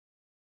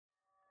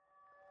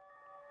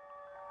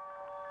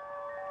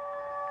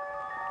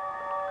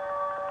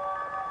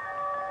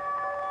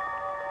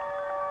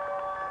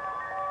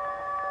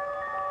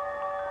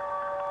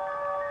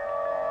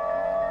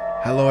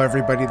Hello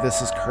everybody,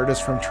 this is Curtis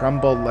from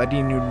Tremble,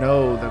 letting you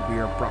know that we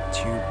are brought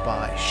to you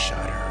by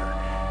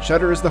Shudder.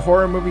 Shudder is the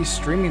horror movie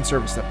streaming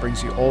service that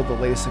brings you all the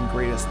latest and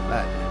greatest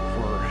that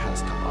horror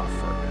has to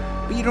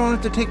offer. But you don't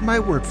have to take my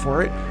word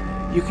for it.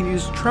 You can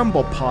use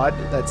Tremble Pod,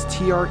 that's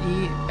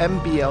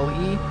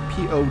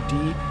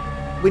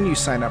TREMBLEPOD, when you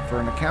sign up for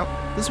an account.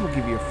 This will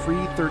give you a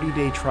free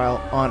 30-day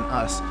trial on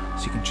us,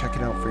 so you can check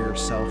it out for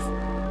yourself.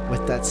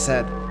 With that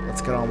said,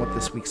 let's get on with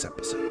this week's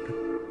episode.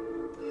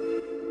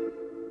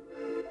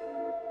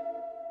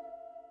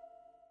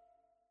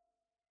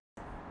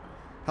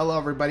 Hello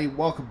everybody,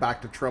 welcome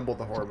back to Tremble,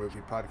 the horror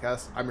movie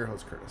podcast. I'm your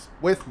host Curtis.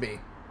 With me,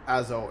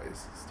 as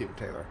always, Stephen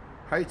Taylor.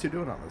 How you two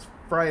doing on this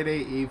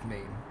Friday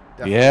evening?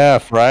 Definitely. Yeah,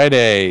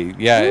 Friday.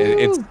 Yeah,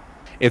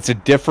 it's a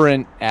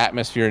different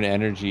atmosphere and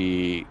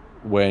energy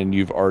when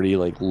you've already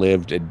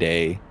lived a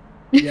day.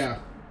 Yeah.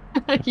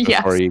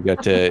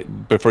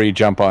 Before you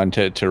jump on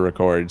to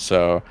record.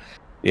 So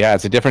yeah,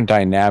 it's a different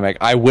dynamic.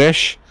 I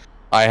wish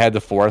I had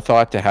the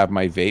forethought to have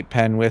my vape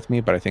pen with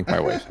me, but I think my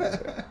wife has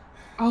it.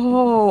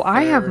 Oh,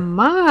 I have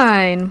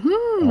mine.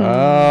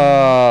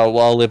 Oh, well,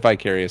 I'll live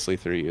vicariously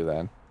through you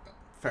then.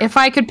 Fair. If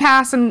I could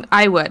pass, and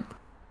I would.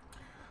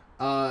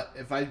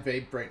 If I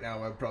vaped right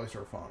now, I'd probably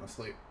start falling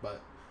asleep.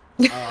 But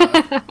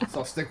so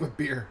I'll stick with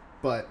beer.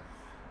 But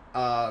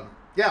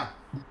yeah,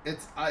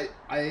 it's I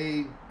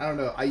don't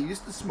know. I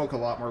used to smoke a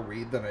lot more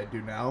weed than I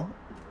do now,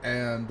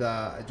 and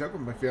I joke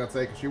with my fiance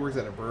because she works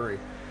at a brewery.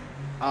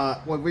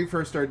 When we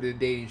first started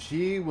dating,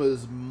 she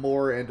was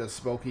more into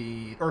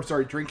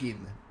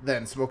drinking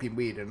than smoking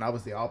weed, and I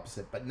was the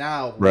opposite. But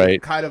now we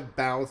kind of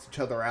balance each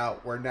other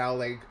out. Where now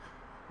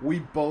we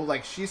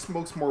both she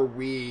smokes more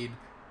weed,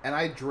 and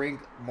I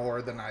drink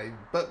more than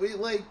but we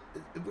it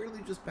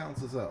really just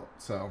balances out.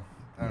 So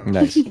I don't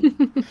know. Nice.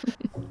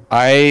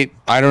 I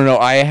don't know.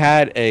 I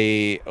had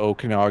a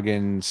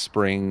Okanagan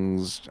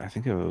Springs, I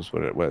think it was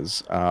what it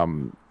was,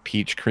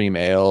 peach cream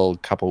ale a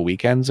couple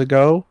weekends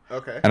ago.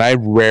 Okay. And I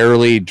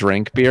rarely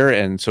drink beer,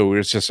 and so we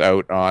were just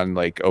out on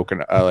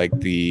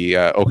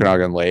the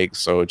Okanagan Lake,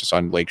 so just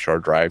on Lakeshore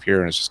Drive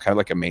here, and it's just kind of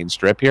like a main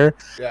strip here.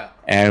 Yeah.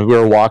 And we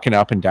were walking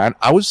up and down.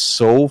 I was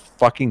so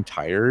fucking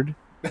tired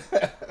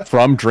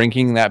from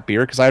drinking that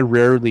beer because I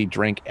rarely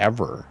drink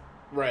ever.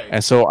 Right.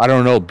 And so I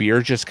don't know,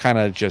 beer just kind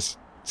of just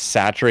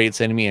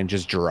saturates in me and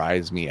just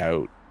dries me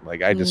out.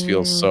 I just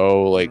feel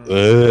so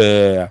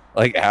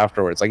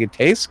afterwards. It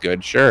tastes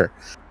good, sure.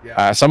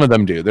 Yeah. Some of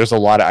them do. There's a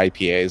lot of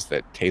IPAs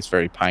that taste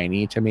very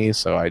piney to me,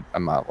 so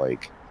I'm not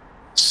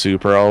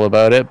super all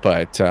about it.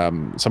 But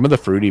some of the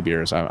fruity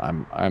beers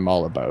I'm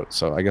all about.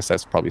 So I guess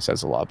that probably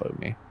says a lot about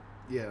me.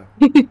 Yeah.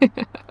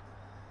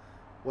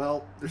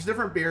 Well, there's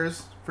different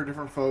beers for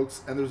different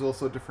folks, and there's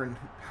also different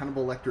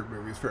Hannibal Lecter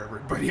movies for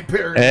everybody.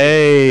 Apparently.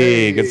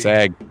 Hey, good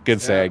sag.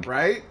 Good sag.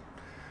 Right?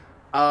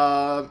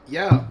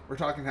 Yeah, we're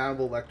talking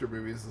Hannibal Lecter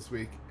movies this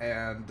week,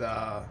 and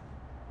oh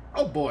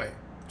boy,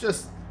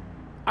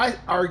 I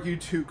argue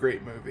two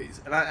great movies,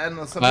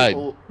 and some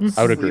people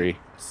I would agree.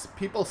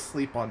 People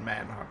sleep on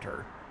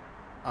Manhunter,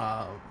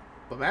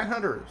 but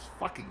Manhunter is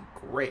fucking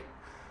great.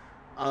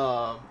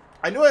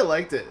 I knew I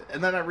liked it,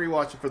 and then I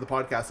rewatched it for the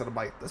podcast, and I'm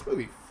like, this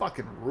movie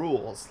fucking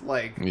rules.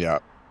 Yeah.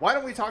 Why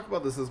don't we talk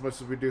about this as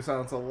much as we do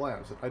Silence of the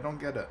Lambs? I don't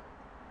get it.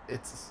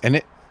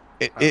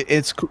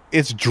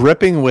 It's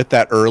dripping with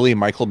that early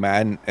Michael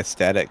Mann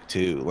aesthetic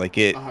too. I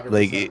think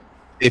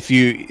it's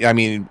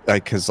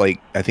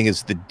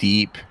the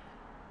deep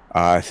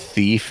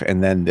Thief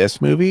and then this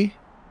movie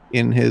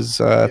in his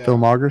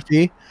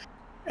filmography,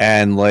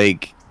 and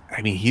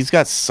he's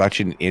got such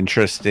an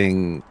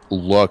interesting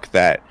look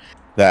that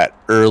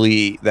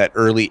early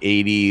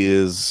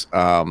 80s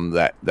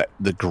that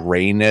the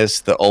grayness,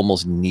 the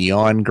almost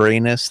neon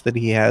grayness that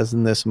he has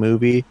in this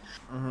movie.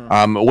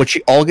 Mm-hmm. Which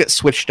all gets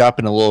switched up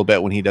in a little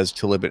bit when he does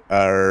it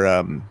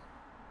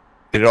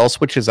all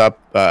switches up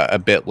a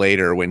bit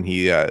later when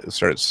he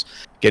starts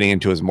getting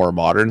into his more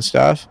modern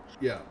stuff.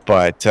 Yeah.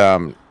 But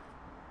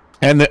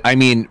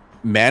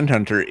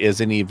Manhunter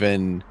isn't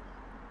even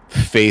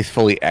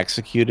faithfully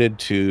executed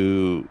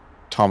to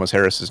Thomas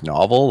Harris's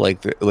novel.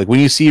 When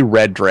you see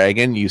Red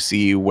Dragon, you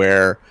see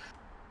where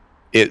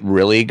it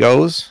really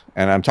goes,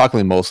 and I'm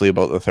talking mostly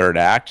about the third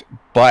act,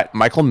 but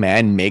Michael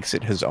Mann makes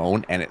it his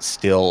own and it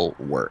still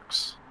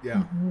works. Yeah.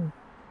 Mm-hmm.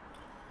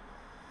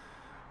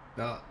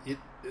 Now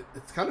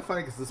it's kind of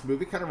funny because this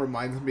movie kind of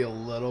reminds me a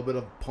little bit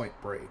of Point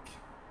Break.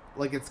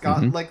 It's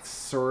got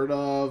sort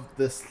of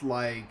this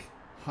high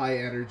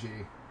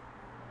energy,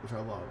 which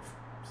I love.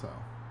 So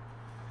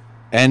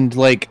and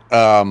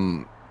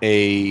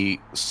a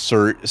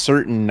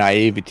certain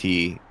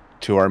naivety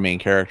to our main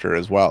character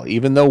as well.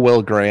 Even though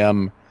Will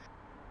Graham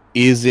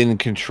is in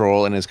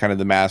control and is kind of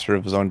the master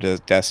of his own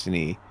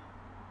destiny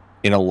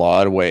in a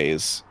lot of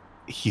ways,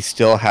 he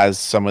still has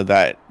some of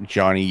that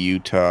Johnny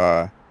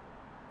Utah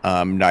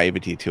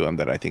naivety to him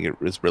that I think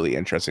is really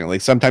interesting.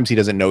 Sometimes he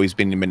doesn't know he's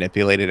being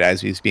manipulated as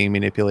he's being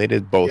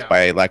manipulated, both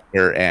by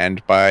Lecter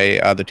and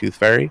by the Tooth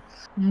Fairy.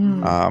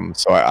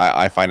 So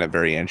I find it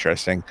very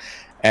interesting.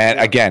 And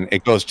again,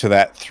 it goes to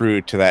that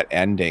through to that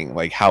ending,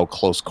 like how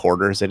close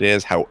quarters it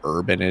is, how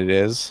urban it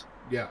is.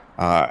 Yeah.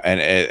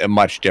 And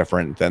much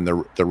different than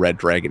the Red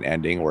Dragon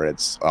ending, where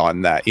it's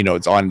on that,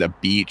 it's on the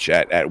beach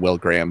at Will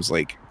Graham's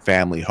like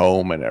family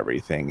home and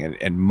everything,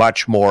 and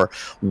much more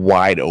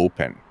wide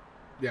open.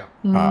 Yeah.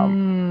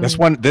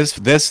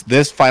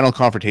 This final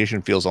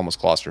confrontation feels almost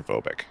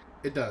claustrophobic.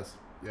 It does.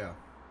 Yeah.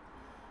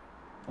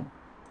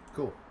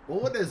 Cool.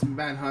 Well, what is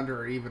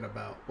Manhunter even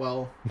about?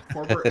 Well,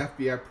 former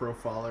FBI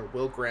profiler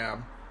Will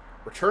Graham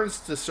returns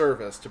to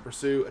service to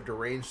pursue a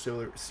deranged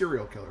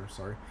serial killer,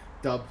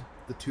 dubbed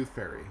the Tooth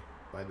Fairy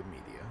by the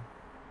media.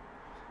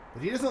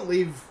 But he doesn't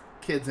leave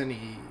kids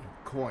any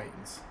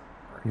coins.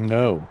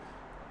 No.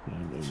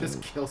 He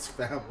just kills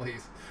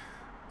families.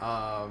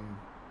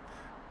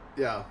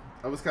 Yeah,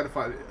 I was kind of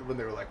funny when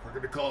they were like, "We're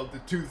gonna call it the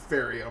Tooth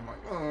Fairy." I'm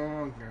like, "Oh,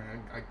 okay,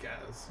 I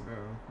guess."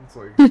 It's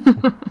like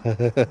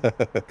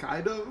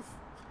kind of.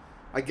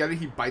 I get it.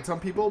 He bites on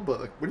people, but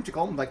like, wouldn't you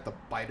call him like the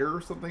biter or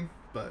something?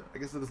 But I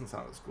guess it doesn't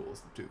sound as cool as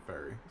the Tooth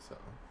Fairy. So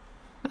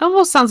it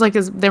almost sounds like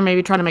they're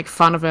maybe trying to make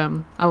fun of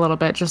him a little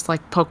bit, just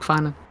like poke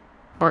fun,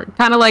 or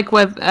kind of like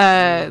with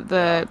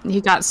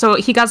he got so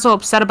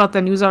upset about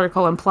the news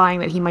article implying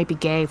that he might be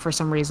gay for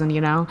some reason,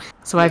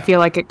 So I feel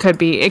like it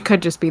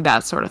could just be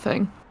that sort of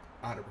thing.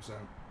 100%.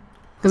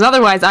 Because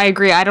otherwise, I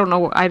agree. I don't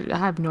know. I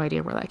have no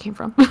idea where that came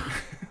from.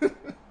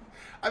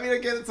 I mean,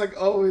 again, it's like,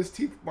 oh, his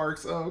teeth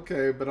marks. Oh,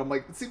 okay, but I'm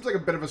like, it seems like a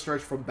bit of a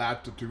stretch from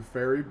that to Tooth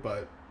Fairy,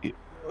 but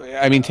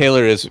I mean,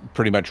 Taylor is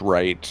pretty much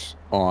right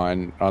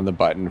on the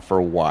button for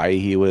why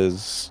he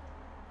was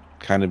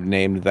kind of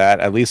named that.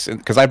 At least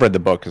because I've read the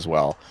book as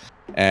well,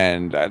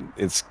 and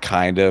it's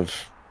kind of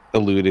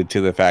alluded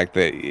to the fact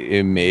that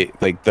it may,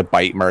 like, the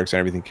bite marks and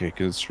everything can be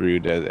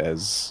construed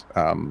as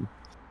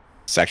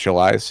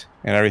sexualized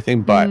and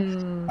everything. But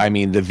I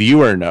mean, the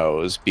viewer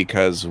knows,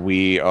 because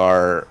we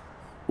are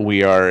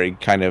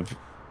kind of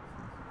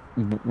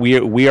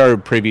we are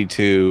privy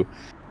to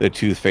the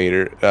Tooth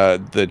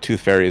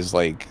Fairy's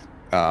like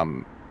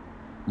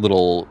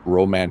little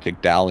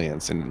romantic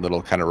dalliance and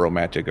little kind of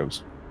romantic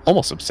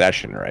almost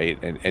obsession, right?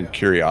 And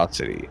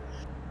curiosity,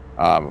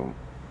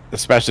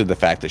 especially the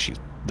fact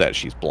that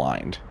she's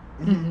blind.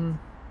 Mm-hmm.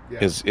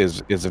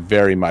 is a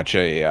very much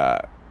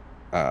a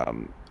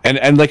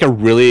and like a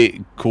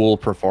really cool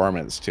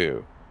performance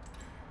too.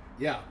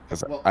 Yeah,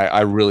 because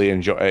I really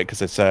enjoy it,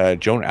 because it's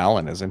Joan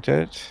Allen, isn't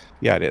it?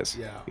 Yeah, it is.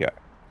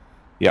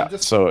 Yeah.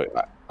 So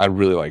I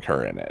really like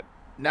her in it.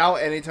 Now,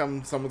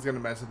 anytime someone's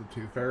gonna mention the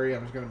Tooth Fairy,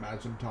 I'm just gonna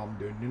imagine Tom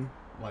Noonan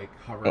like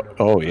hovering over.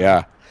 Oh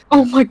yeah.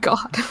 Oh my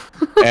god.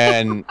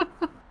 And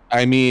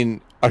I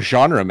mean, a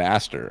genre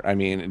master. I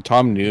mean,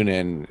 Tom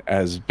Noonan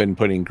has been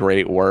putting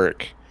great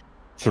work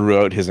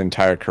throughout his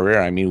entire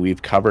career. I mean,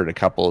 we've covered a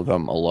couple of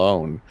them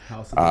alone,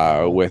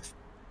 with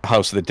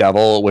House of the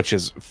Devil, which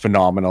is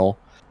phenomenal.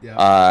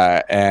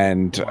 Yeah.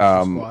 And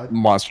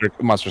Monster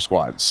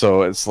Squad.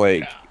 So it's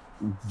like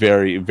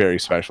very, very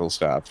special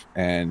stuff.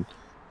 And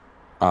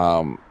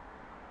I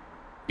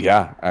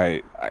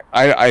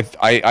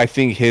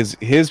think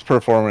his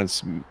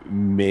performance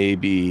may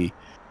be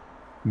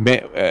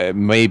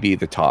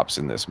the tops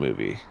in this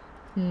movie.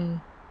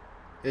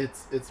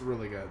 It's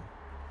really good.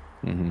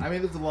 Mm-hmm. I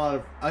mean, there's a lot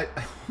of. I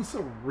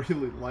also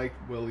really like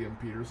William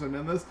Peterson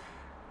in this.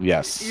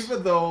 Yes.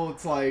 Even though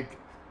it's like,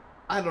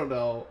 I don't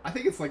know. I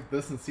think it's like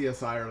this and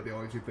CSI are the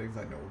only two things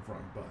I know him from.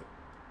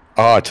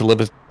 But To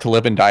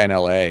Live and Die in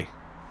L.A.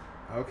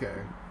 Okay.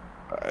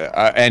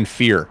 And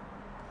Fear.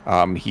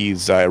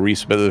 He's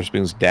Reese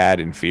Witherspoon's dad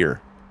in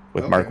Fear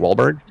with Mark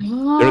Wahlberg.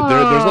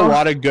 There's a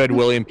lot of good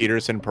William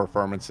Peterson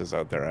performances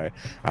out there.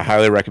 I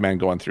highly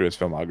recommend going through his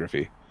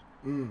filmography.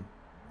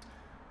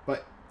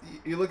 But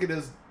you look at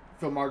his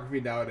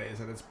filmography nowadays,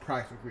 and it's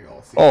practically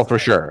all CSI. Oh, for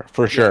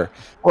sure.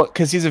 Well,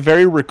 because he's a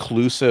very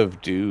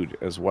reclusive dude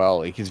as well.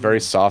 Like, he's very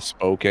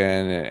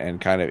soft-spoken and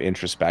kind of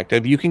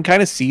introspective. You can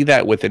kind of see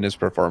that within his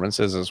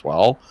performances as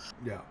well.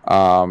 Yeah.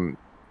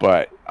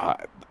 But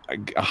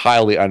a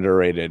highly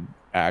underrated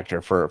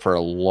actor for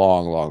a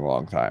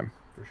long time.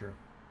 For sure.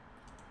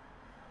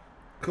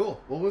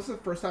 Cool. What was the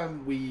first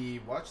time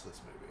we watched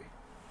this movie?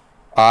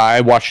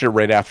 I watched it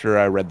right after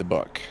I read the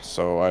book,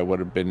 so I would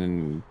have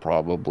been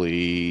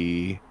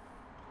probably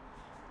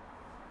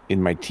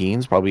in my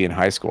teens, probably in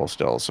high school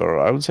still. So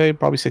I would say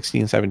probably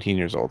 16, 17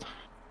 years old.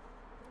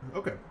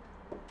 Okay.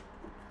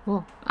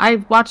 Well, I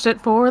watched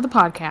it for the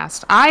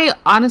podcast. I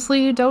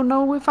honestly don't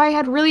know if I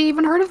had really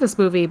even heard of this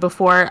movie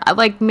before.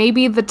 Like,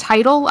 maybe the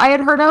title I had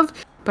heard of,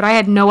 but I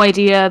had no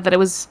idea that it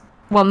was,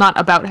 well, not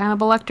about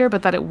Hannibal Lecter,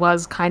 but that it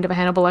was kind of a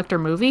Hannibal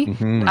Lecter movie.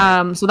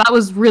 Mm-hmm. So that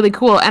was really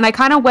cool. And I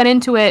kind of went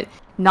into it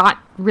not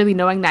really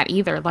knowing that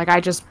either. Like,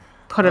 I just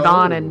put it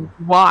on and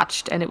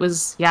watched, and it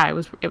was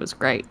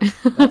great.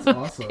 That's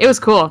awesome. It was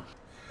cool.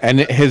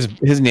 And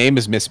his name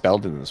is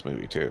misspelled in this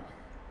movie too.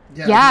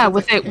 Yeah,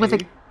 with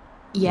a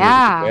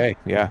yeah.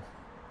 Yeah.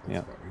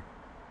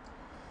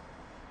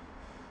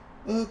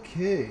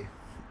 Okay.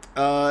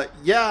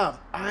 Yeah,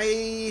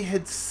 I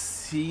had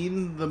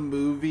seen the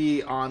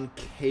movie on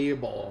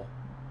cable,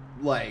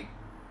 like,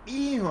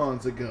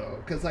 eons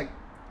ago. Because, like,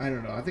 I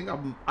don't know. I think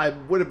I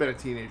would have been a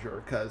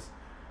teenager. Because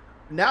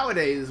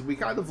nowadays, we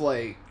kind of,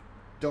 like,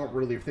 don't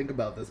really think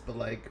about this. But,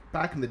 like,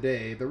 back in the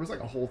day, there was, like,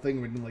 a whole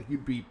thing when, like,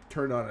 you'd be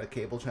turned on a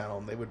cable channel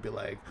and they would be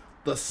like,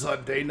 the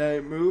Sunday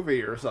night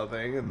movie or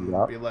something.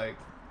 And be like,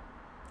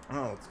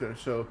 oh, it's going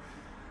to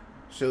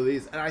show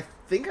these. And I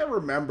think I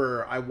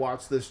remember I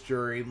watched this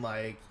during,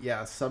 like,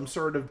 some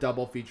sort of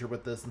double feature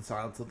with this and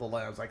Silence of the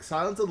Lambs. Like,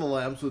 Silence of the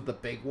Lambs was the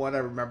big one. I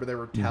remember they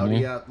were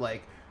touting out,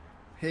 like,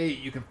 hey,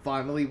 you can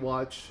finally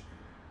watch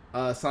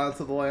Silence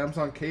of the Lambs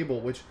on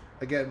cable, which,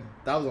 again,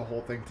 that was a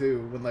whole thing,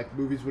 too. When, like,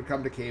 movies would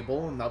come to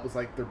cable, and that was,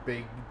 like, their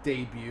big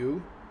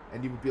debut.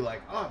 And you would be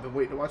like, oh, I've been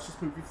waiting to watch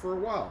this movie for a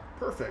while.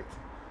 Perfect.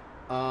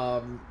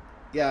 And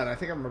I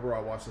think I remember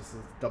I watched this as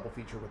a double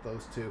feature with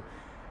those two.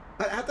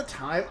 But at the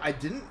time, I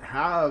didn't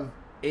have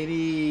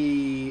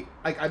any...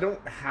 Like, I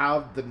don't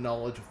have the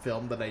knowledge of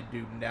film that I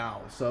do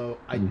now. So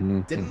I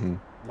didn't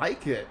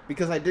like it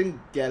because I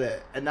didn't get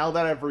it. And now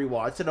that I've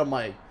rewatched it, I'm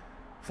like,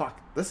 fuck,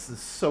 this is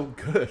so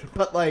good.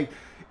 But, like,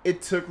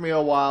 it took me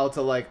a while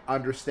to, like,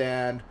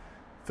 understand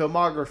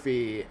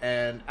filmography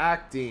and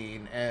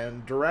acting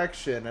and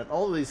direction and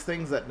all of these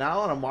things that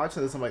now when I'm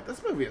watching this, I'm like,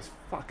 this movie is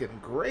fucking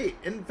great.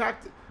 In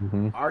fact,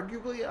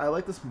 arguably, I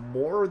like this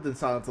more than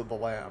Silence of the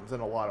Lambs in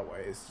a lot of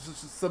ways.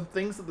 Just some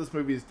things that this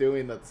movie is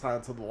doing that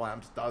Silence of the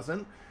Lambs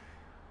doesn't.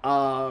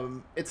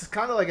 It's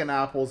kind of like an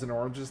apples and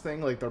oranges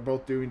thing. Like, they're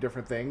both doing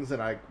different things,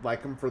 and I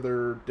like them for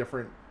their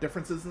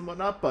differences and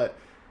whatnot, but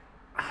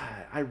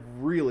I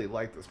really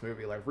like this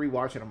movie. Like,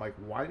 rewatching, I'm like,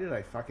 why did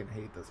I fucking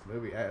hate this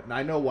movie? And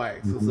I know why,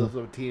 because I was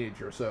a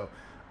teenager. So,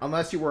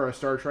 unless you were a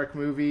Star Trek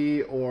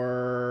movie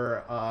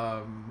or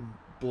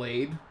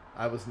Blade,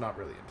 I was not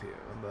really into you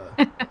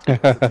as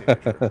a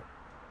teenager.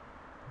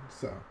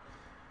 So,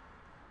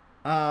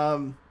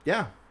 and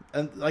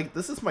like,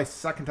 this is my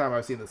second time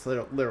I've seen this,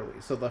 literally.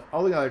 So the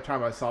only other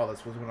time I saw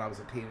this was when I was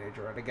a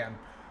teenager, and again,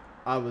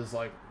 I was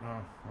like,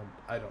 oh,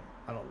 I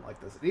don't like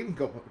this. And even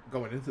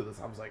going into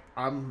this, I was like,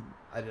 I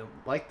didn't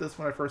like this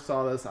when I first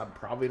saw this. I'm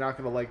probably not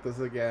going to like this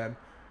again.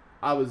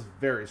 I was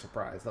very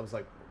surprised. I was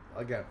like,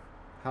 again,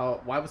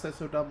 why was I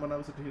so dumb when I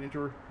was a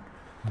teenager?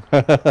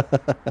 But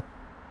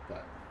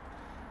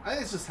I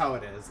think it's just how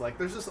it is. Like,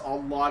 there's just a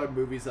lot of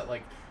movies that,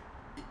 like,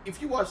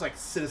 if you watch, like,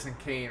 Citizen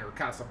Kane or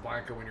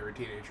Casablanca when you're a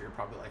teenager, you're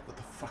probably like, what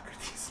the fuck are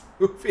these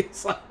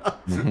movies?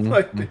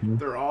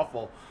 They're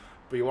awful.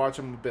 But you watch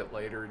them a bit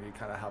later and you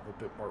kind of have a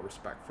bit more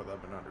respect for them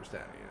and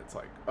understanding. It's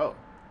like, oh,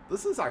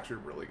 this is actually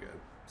really good.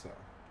 So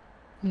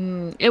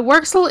it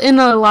works in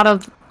a lot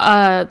of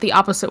the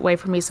opposite way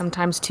for me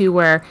sometimes too,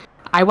 where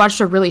I watched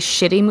a really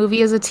shitty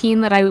movie as a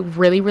teen that I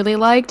really, really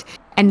liked,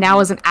 and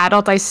now as an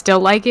adult I still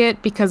like it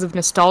because of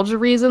nostalgia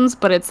reasons,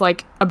 but it's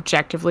like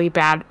objectively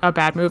a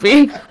bad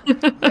movie.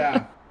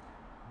 Yeah.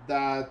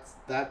 That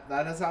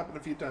has happened a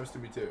few times to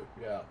me too.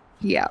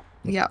 Yeah.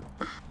 Yeah.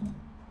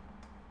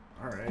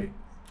 All right.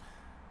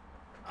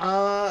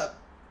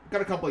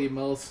 Got a couple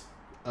emails.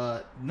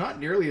 Not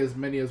nearly as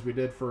many as we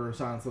did for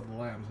Silence of the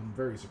Lambs. I'm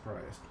very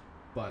surprised.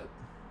 But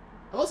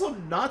I'm also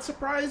not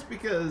surprised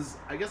because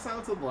I guess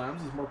Silence of the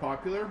Lambs is more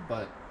popular.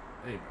 But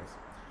anyways.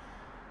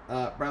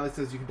 Bradley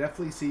says you can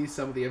definitely see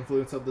some of the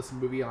influence of this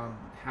movie on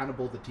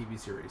Hannibal, the TV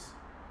series.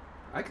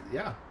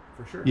 Yeah,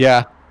 for sure.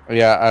 Yeah,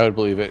 I would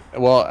believe it.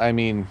 Well, I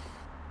mean,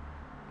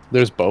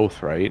 there's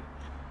both, right?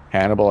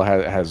 Hannibal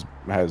has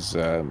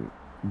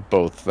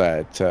both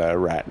that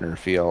Ratner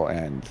feel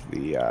and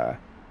the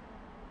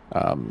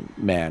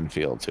man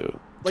feel to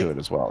it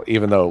as well.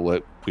 Even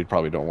though we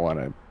probably don't want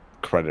to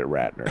credit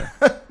Ratner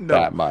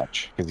that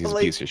much because he's a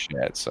piece of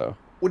shit. So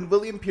when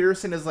William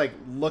Peterson is like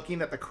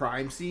looking at the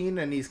crime scene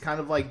and he's kind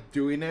of like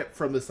doing it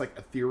from this like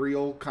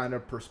ethereal kind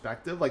of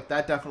perspective, like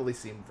that definitely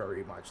seemed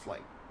very much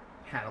like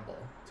Hannibal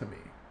to me.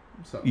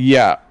 So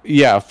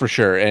yeah, for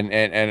sure,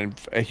 and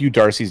Hugh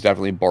Darcy's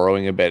definitely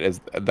borrowing a bit as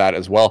that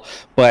as well.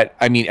 But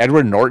I mean,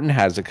 Edward Norton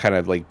has a kind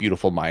of like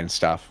Beautiful Mind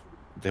stuff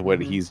that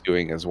what he's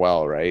doing as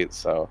well, right?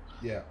 So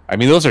yeah, I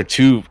mean, those are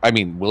two. I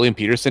mean, William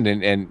Peterson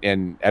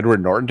and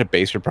Edward Norton to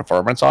base your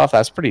performance off.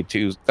 That's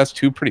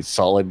two pretty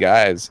solid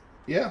guys.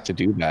 Yeah, to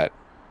do that.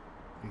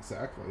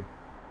 Exactly.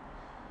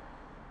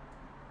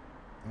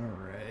 All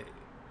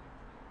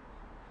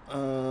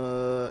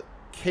right.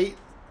 Kate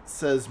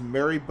says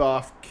Mary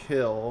Boff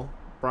kill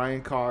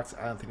Brian Cox,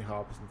 Anthony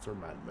Hopkins, or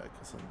Matt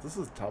Mickelson. This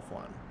is a tough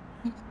one.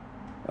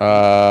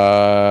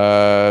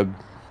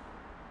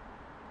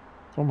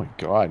 Oh my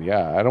god,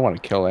 yeah. I don't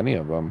want to kill any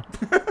of them.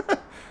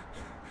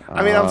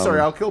 I mean, I'm sorry.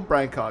 I'll kill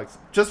Brian Cox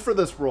just for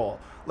this role.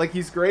 Like,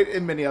 he's great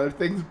in many other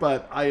things,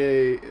 but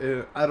I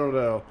don't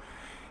know.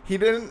 He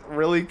didn't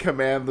really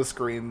command the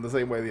screen the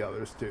same way the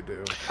others two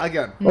do.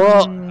 Again.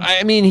 Well,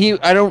 I mean,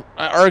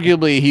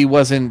 arguably he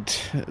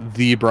wasn't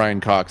the Brian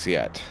Cox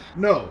yet.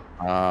 No.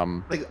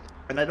 And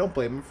I don't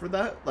blame him for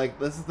that. Like,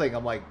 this is the thing.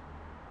 I'm like,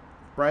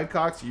 Brian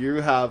Cox, you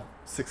have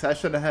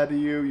Succession ahead of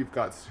you. You've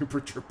got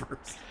Super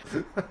Troopers.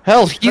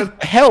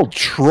 Hell,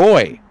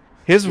 Troy.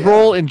 His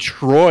role in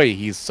Troy,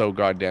 he's so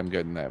goddamn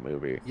good in that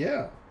movie.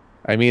 Yeah.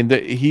 I mean,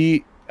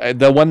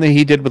 the one that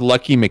he did with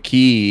Lucky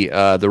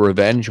McKee, the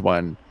revenge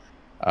one,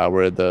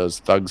 where those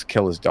thugs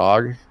kill his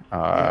dog,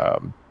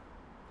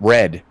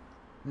 Red,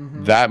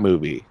 that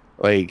movie,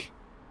 like,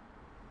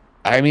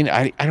 I mean,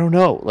 I don't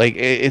know, like,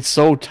 it's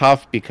so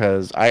tough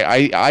because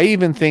I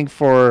even think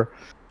for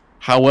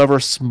however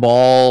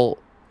small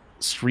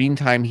screen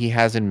time he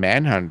has in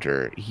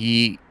Manhunter,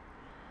 he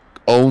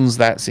owns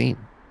that scene.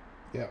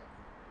 Yeah.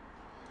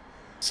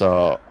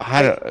 So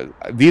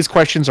these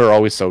questions are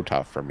always so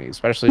tough for me,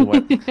 especially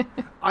when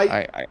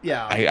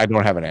I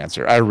don't have an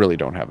answer. I really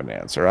don't have an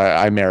answer.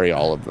 I marry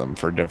all of them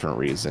for different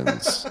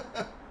reasons.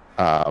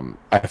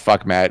 I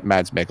fuck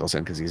Mads Mikkelsen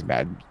because he's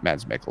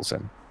Mads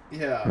Mikkelsen.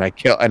 Yeah.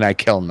 And I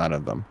kill none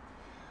of them.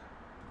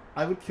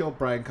 I would kill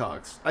Brian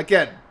Cox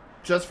again,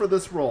 just for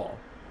this role.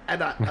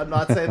 And I'm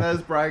not saying that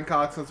as Brian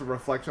Cox as a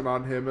reflection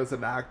on him as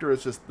an actor.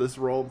 It's just this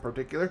role in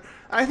particular.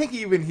 I think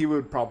even he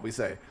would probably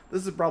say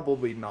this is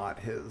probably not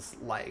his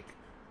like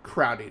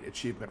crowning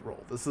achievement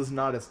role. This is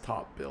not his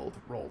top billed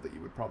role that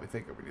you would probably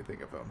think of when you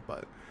think of him.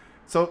 But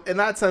so in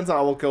that sense,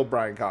 I will kill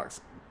Brian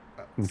Cox.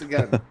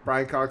 Again,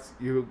 Brian Cox,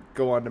 you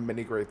go on to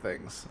many great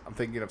things. I'm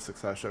thinking of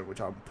Succession,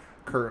 which I'm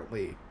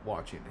currently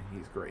watching, and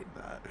he's great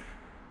in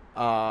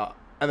that.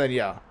 And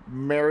then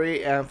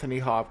marry Anthony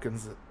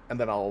Hopkins, and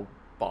then I'll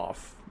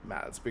boff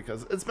Mads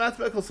because it's Mads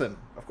Mikkelsen.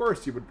 Of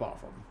course you would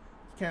boff him.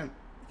 You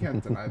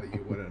can't deny that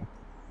you wouldn't.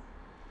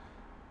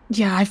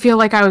 Yeah, I feel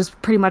like I was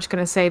pretty much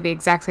going to say the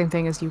exact same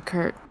thing as you,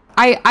 Kurt.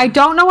 I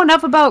don't know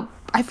enough about...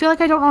 I feel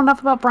like I don't know enough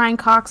about Brian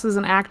Cox as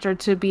an actor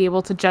to be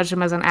able to judge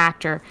him as an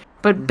actor.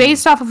 But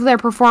based off of their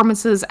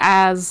performances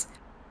as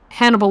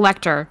Hannibal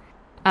Lecter,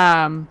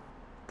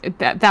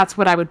 that's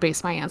what I would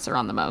base my answer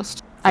on the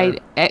most.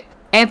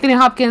 Anthony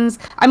Hopkins,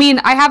 I mean,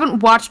 I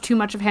haven't watched too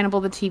much of Hannibal,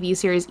 the TV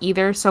series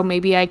either, so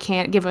maybe I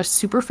can't give a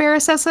super fair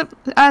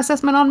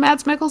assessment on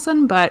Mads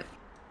Mikkelsen, but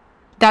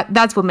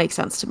that's what makes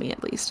sense to me,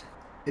 at least.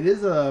 It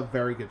is a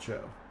very good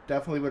show.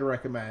 Definitely would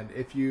recommend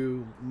if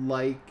you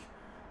like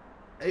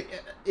the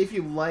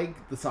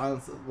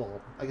silence.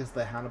 Well, I guess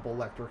the Hannibal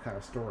Lecter kind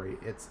of story.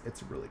 It's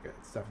really good.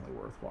 It's definitely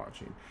worth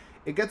watching.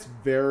 It gets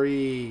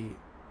very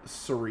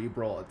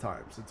cerebral at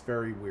times. It's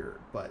very weird,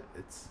 but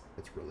it's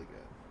really good.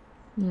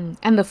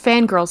 And the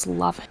fangirls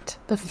love it.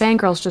 The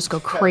fangirls just go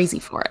crazy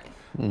for it.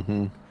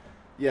 Mm-hmm.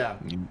 Yeah.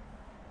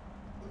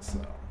 So,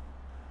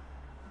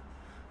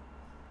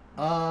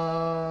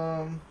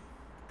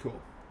 cool.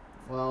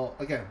 Well,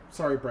 again,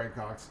 sorry, Brian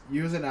Cox.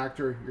 You as an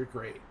actor, you're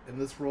great in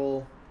this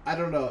role. I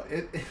don't know.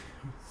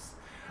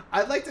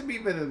 I'd like to meet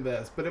him in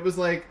this, but it was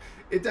like,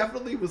 it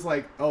definitely was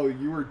like, oh,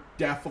 you were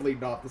definitely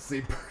not the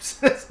same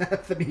person as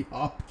Anthony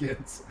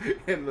Hopkins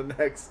in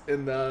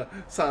the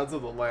Silence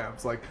of the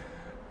Lambs. Like,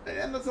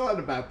 and that's not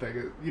a bad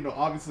thing. You know,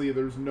 obviously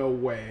there's no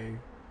way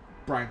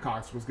Brian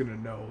Cox was going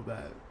to know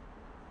that,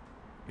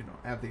 you know,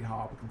 Anthony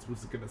Hopkins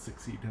was going to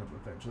succeed him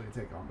eventually and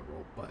take on the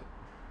role. But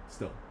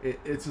still,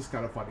 it's just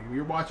kind of funny.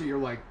 You're watching, you're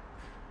like,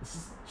 this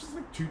is just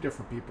like two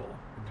different people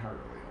entirely.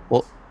 Almost.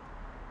 Well,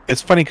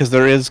 it's funny because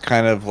there is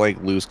kind of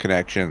like loose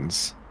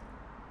connections.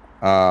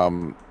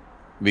 Because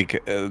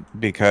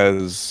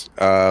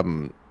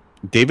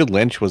David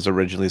Lynch was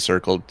originally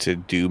circled to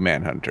do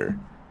Manhunter.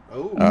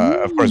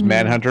 Of course,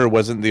 Manhunter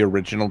wasn't the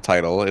original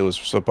title. It was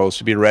supposed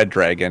to be Red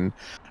Dragon,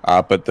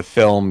 but the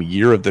film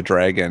Year of the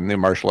Dragon, the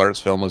martial arts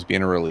film, was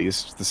being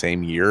released the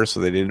same year, so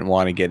they didn't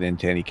want to get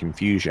into any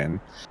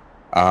confusion.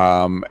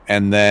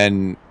 And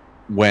then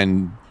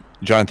when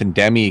Jonathan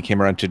Demme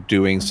came around to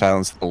doing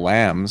Silence of the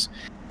Lambs,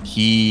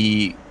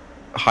 he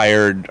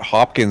hired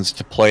Hopkins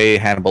to play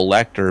Hannibal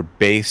Lecter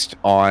based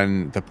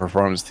on the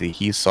performance that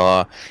he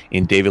saw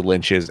in David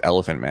Lynch's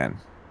Elephant Man.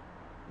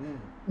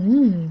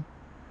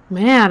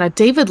 Man, a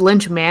David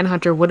Lynch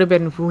Manhunter would have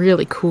been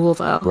really cool,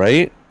 though.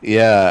 Right?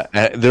 Yeah.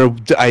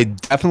 I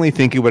definitely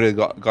think it would have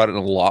gotten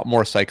a lot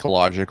more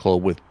psychological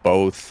with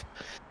both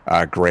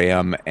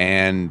Graham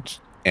and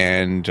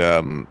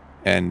Dollarhide.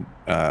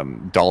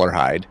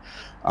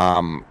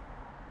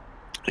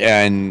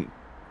 And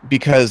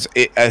because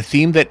a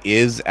theme that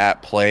is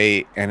at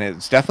play, and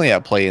it's definitely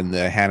at play in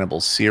the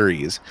Hannibal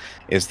series,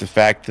 is the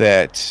fact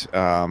that,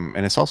 and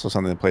it's also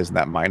something that plays in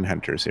that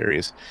Mindhunter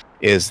series,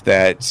 is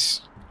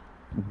that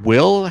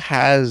Will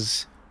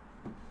has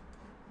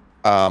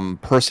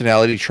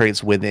personality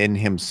traits within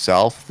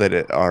himself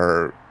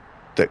that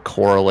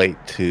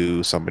correlate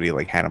to somebody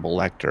like Hannibal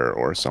Lecter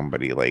or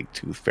somebody like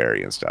Tooth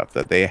Fairy and stuff.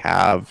 That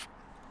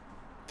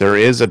there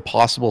is a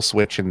possible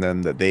switch in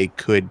them that they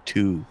could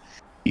too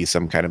be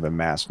some kind of a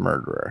mass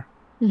murderer.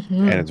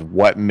 And it's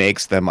what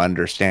makes them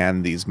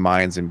understand these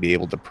minds and be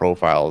able to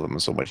profile them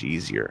so much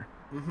easier.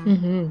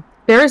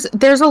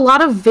 There's a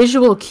lot of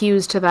visual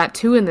cues to that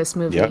too in this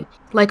movie.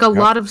 Like a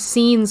lot of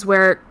scenes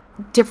where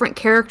different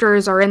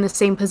characters are in the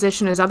same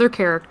position as other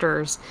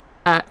characters.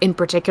 In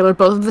particular,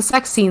 both of the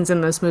sex scenes in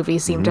this movie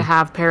seem to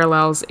have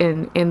parallels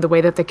in the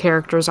way that the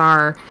characters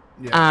are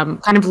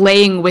kind of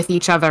laying with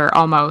each other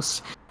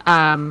almost.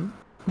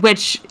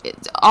 Which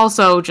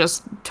also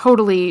just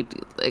totally,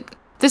 like,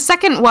 The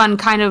second one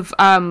kind of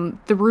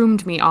the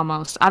roomed me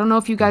almost. I don't know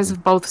if you guys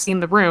have both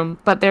seen The Room,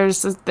 but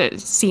there's the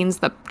scenes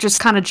that just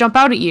kind of jump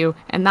out at you,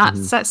 and that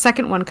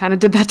second one kind of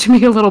did that to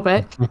me a little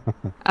bit,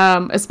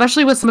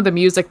 especially with some of the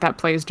music that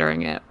plays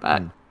during it.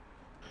 But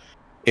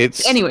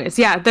anyways,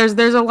 yeah,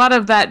 there's a lot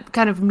of that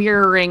kind of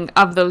mirroring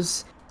of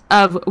those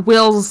of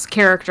Will's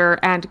character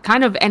and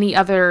kind of any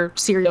other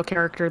serial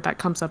character that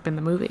comes up in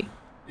the movie.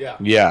 Yeah.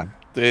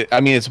 I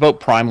mean, it's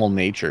about primal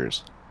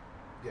natures,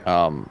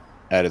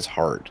 at its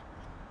heart.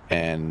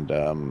 And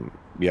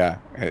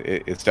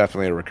it's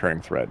definitely a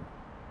recurring thread.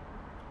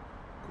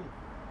 Cool.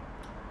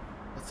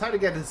 It's time to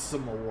get into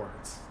some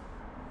awards.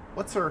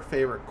 What's our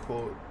favorite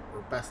quote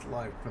or best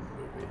line from the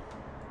movie?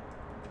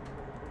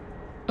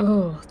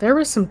 Oh, there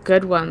were some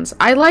good ones.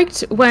 I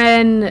liked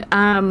when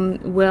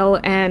Will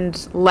and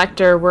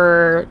Lecter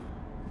were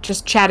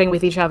just chatting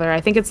with each other.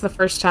 I think it's the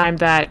first time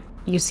that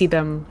you see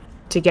them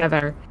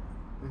together.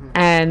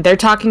 And they're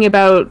talking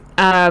about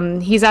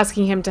he's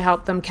asking him to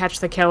help them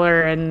catch the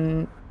killer,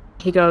 and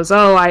he goes,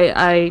 "Oh,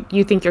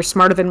 you think you're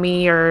smarter than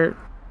me," or,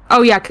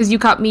 "Oh yeah, because you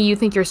caught me, you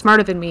think you're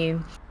smarter than me."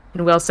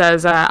 And Will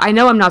says, "I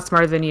know I'm not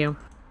smarter than you."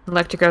 And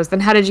Lecter goes, "Then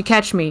how did you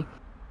catch me?"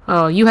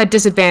 "Oh, you had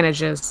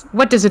disadvantages."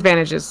 "What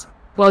disadvantages?"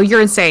 "Well,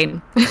 you're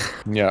insane."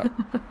 Yeah,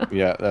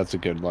 that's a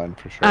good line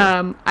for sure.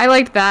 I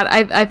liked that.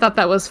 I thought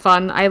that was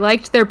fun. I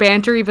liked their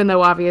banter, even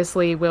though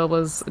obviously Will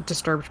was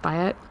disturbed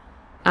by it.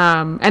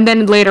 And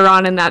then later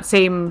on in that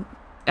same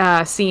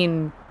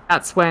scene,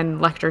 that's when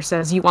Lecter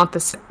says, "You want the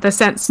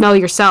scent, smell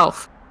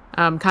yourself."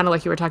 Kind of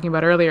like you were talking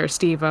about earlier,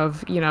 Steve,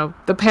 of,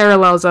 the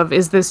parallels of,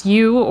 is this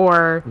you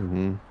or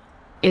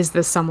is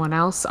this someone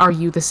else? Are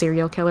you the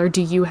serial killer?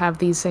 Do you have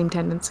these same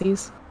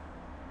tendencies?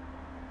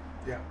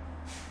 Yeah.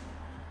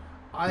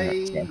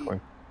 Exactly.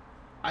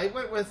 I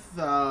went with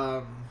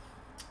there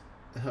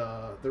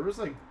was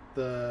like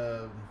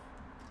I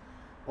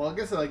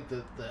guess like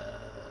the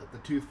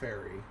Tooth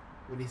Fairy,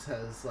 when he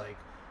says like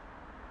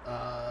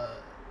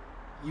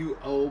 "you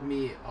owe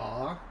me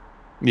awe."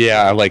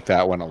 Yeah, I like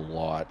that one a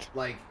lot.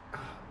 Like, oh,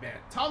 man,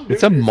 Tom Noonan.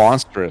 It's a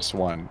monstrous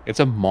one. It's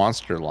a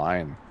monster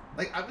line.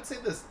 Like, I would say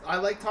this, I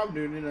like Tom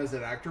Noonan as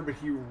an actor, but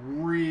he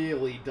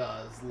really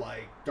does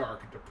like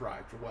Dark and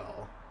Deprived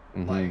well.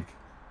 Like,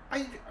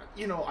 I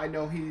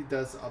know he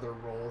does other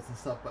roles and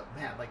stuff, but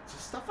man, like,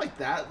 just stuff like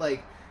that,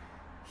 like,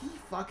 he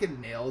fucking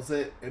nails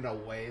it in a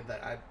way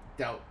that I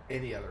doubt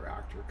any other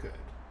actor could.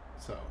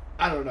 So,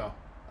 I don't know.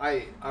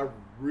 I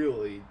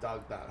really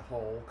dug that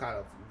whole kind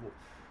of...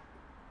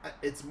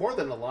 It's more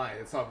than a line.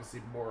 It's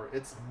obviously more...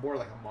 It's more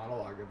like a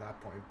monologue at that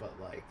point, but,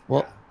 like,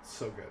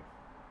 so good.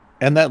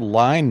 And that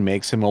line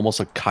makes him almost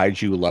a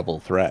kaiju-level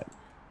threat.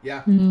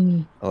 Yeah.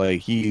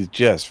 Like, he's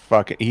just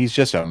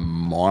a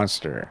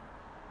monster.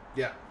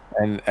 Yeah.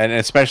 And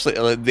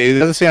especially...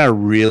 The other thing I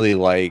really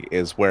like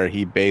is where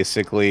he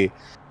basically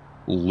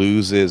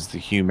loses the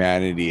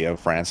humanity of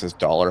Francis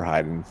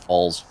Dollarhide and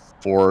falls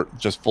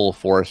full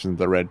force into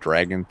the Red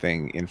Dragon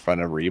thing in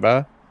front of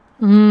Reba.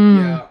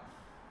 Yeah.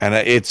 And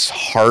it's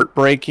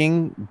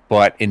heartbreaking,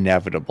 but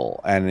inevitable.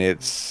 And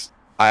it's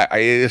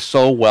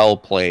so well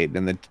played.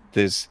 And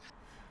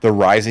the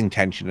rising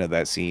tension of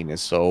that scene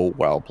is so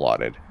well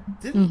plotted.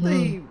 Didn't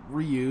they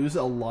reuse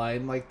a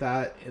line like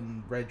that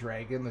in Red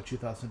Dragon, the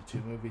 2002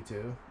 movie,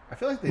 too? I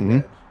feel like they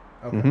did.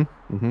 Okay.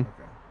 Okay.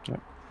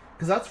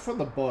 Because that's from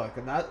the book,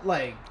 and that,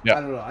 like, I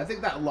don't know. I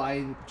think that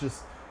line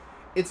just...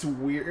 It's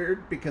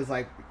weird because,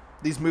 like,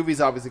 these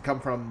movies obviously come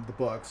from the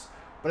books,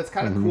 but it's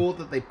kind of cool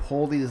that they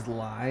pull these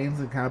lines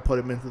and kind of put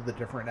them into the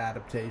different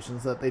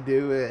adaptations that they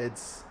do.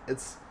 It's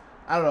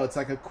I don't know, it's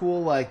like a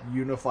cool, like,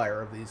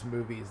 unifier of these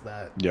movies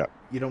that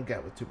you don't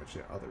get with too much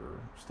other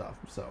stuff.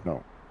 So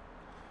no.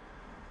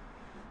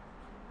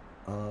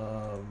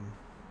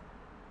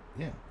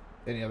 Yeah.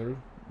 Any other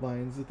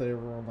lines that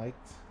everyone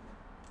liked?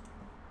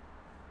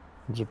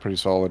 Those are pretty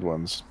solid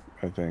ones,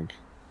 I think.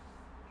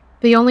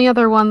 The only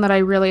other one that I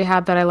really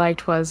had that I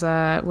liked was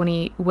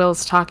when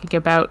Will's talking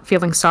about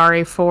feeling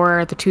sorry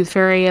for the Tooth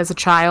Fairy as a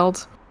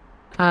child.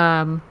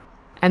 And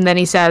then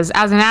he says,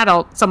 as an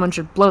adult, someone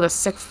should blow the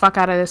sick fuck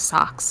out of his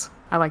socks.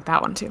 I like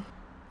that one too.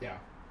 Yeah.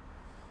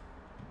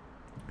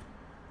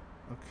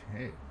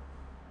 Okay.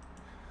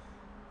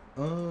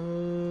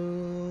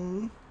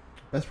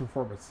 Best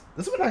performance.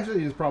 This one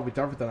actually is probably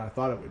tougher than I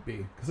thought it would be,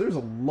 because there's a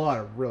lot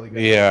of really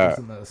good actors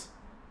in this.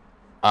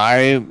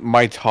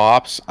 My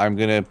tops, I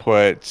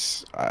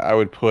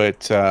would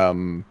put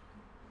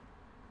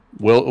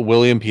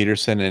William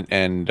Peterson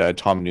and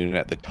Tom Noonan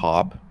at the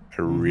top.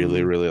 I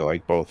really, really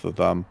like both of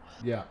them.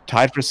 Yeah.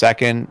 Tied for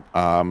second,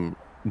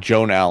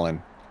 Joan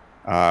Allen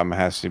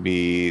has to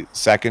be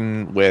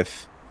second,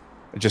 with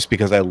just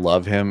because I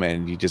love him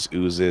and he just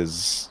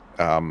oozes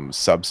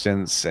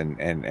substance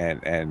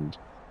and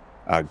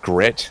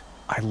grit.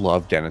 I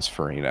love Dennis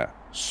Farina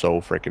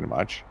so freaking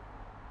much.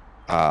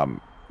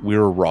 We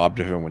were robbed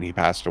of him when he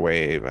passed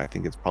away. I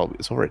think it's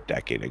over a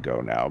decade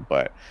ago now,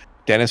 but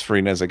Dennis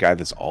Farina is a guy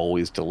that's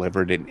always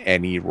delivered in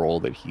any role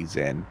that he's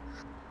in.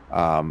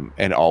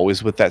 And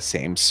always with that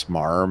same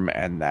smarm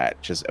and that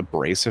just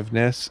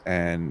abrasiveness.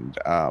 And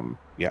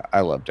yeah,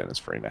 I love Dennis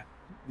Farina.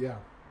 Yeah.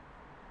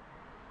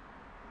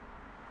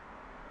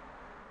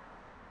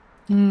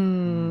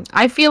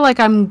 I feel like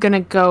I'm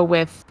gonna go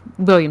with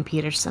William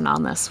Peterson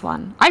on this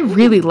one. I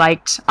really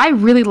liked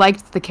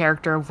the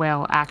character of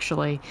Will,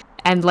 actually,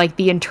 and like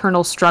the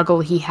internal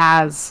struggle he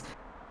has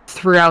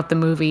throughout the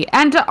movie.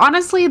 And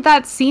honestly,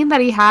 that scene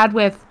that he had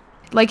with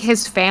like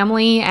his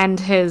family and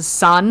his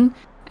son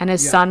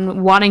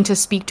wanting to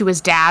speak to his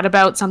dad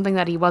about something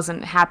that he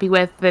wasn't happy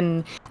with,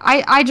 and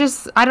I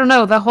don't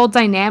know, the whole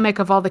dynamic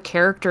of all the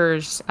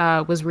characters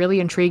was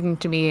really intriguing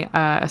to me,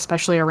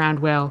 especially around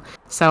Will.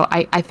 So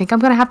I think I'm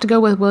gonna have to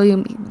go with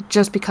William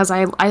just because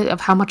I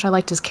of how much I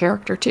liked his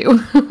character too.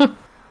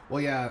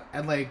 Well, yeah,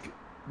 and like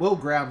Will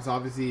Graham's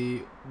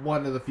obviously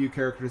one of the few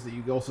characters that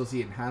you also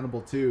see in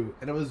Hannibal too,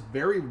 and it was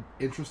very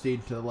interesting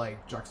to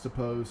like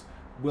juxtapose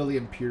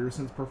William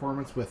Peterson's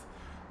performance with,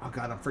 oh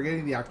god, I'm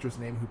forgetting the actor's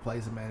name who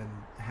plays him in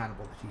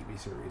Hannibal the TV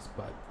series,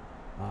 but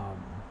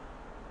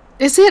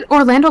Is it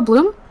Orlando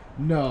Bloom?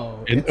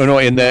 no,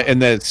 In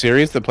the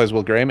series that plays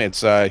Will Graham,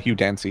 it's Hugh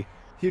Dancy.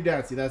 Hugh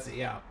Dancy, that's it,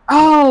 yeah.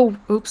 Oh,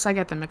 oops, I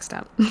got them mixed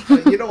up.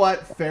 But you know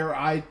what? Fair.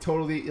 I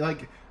totally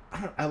like.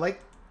 I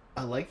like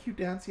Hugh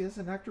Dancy as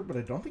an actor, but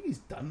I don't think he's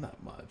done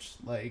that much.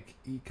 Like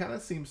he kind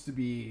of seems to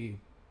be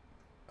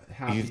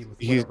happy with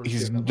whatever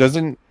he's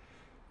doing.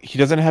 He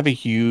doesn't have a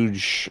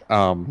huge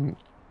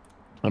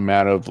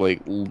amount of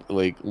like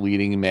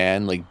leading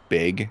man, like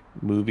big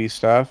movie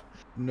stuff.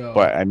 No,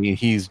 but I mean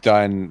he's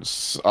done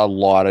a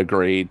lot of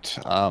great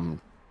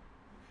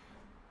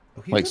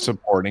like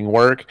supporting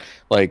work,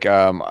 like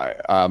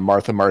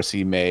Martha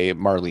Marcy May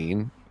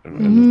Marlene,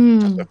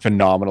 a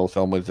phenomenal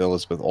film with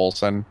Elizabeth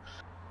Olsen.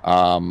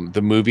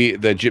 The movie,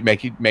 the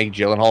Maggie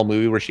Gyllenhaal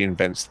movie where she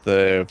invents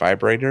the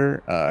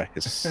vibrator,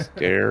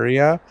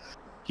 Hysteria.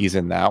 He's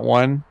in that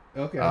one.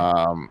 Okay.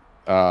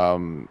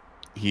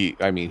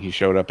 He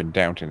showed up in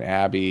Downton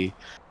Abbey.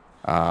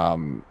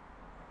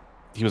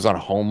 He was on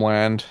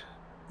Homeland.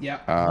 Yeah,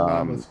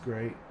 Homeland was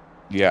great.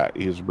 Yeah,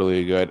 he was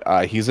really good.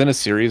 He's in a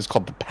series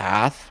called The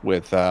Path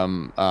with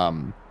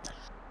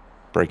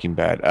Breaking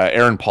Bad.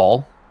 Aaron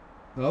Paul.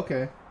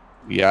 Okay.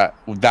 Yeah,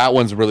 that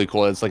one's really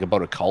cool. It's like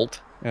about a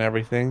cult and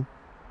everything.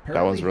 Apparently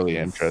that one's really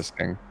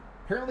interesting.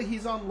 Apparently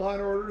he's on Law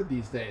and Order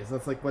these days.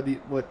 That's like what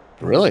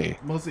really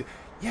mostly.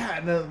 Yeah,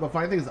 and the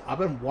funny thing is I've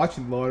been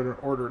watching Law and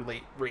Order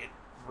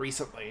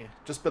recently.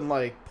 Just been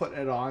like putting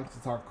it on because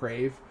it's on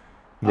Crave.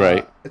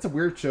 Right. It's a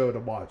weird show to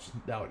watch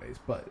nowadays,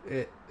 but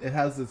it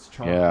has its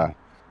charm. Yeah.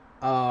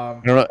 I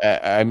don't know.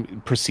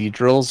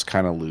 Procedurals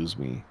kind of lose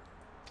me.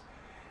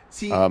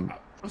 See, I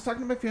was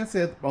talking to my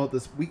fiance about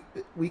this.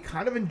 We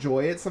kind of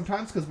enjoy it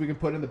sometimes because we can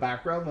put it in the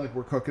background, like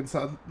we're cooking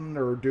something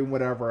or doing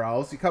whatever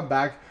else. You come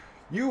back,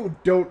 you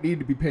don't need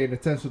to be paying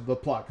attention to the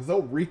plot because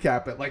they'll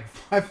recap it like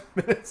 5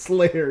 minutes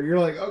later. You're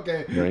like,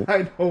 okay, right.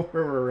 I know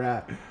where we're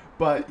at.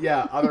 But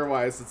yeah,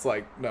 otherwise it's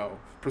like, no,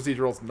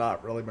 procedural's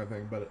not really my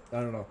thing. But I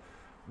don't know.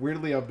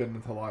 Weirdly, I've been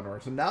into Law and Order.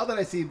 So now that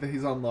I see that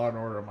he's on Law and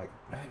Order, I'm like,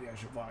 maybe I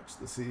should watch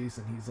the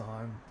season he's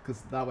on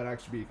because that would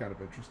actually be kind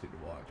of interesting to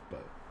watch.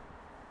 But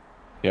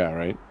yeah,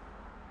 right.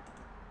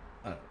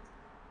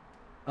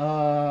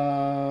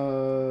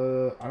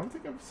 I don't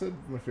think I've said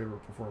my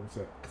favorite performance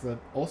yet because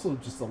I'm also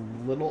just a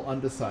little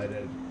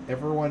undecided.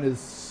 Everyone is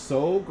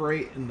so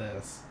great in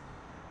this.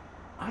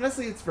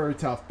 Honestly, it's very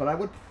tough, but I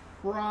would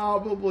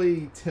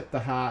probably tip the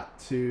hat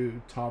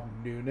to Tom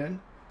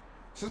Noonan.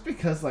 Just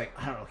because, like,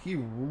 I don't know, he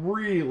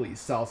really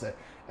sells it.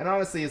 And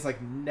honestly, it's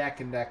like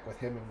neck and neck with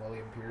him and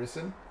William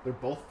Peterson. They're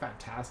both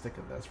fantastic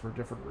in this for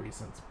different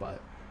reasons,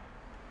 but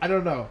I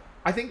don't know.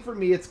 I think for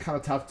me it's kind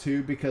of tough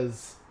too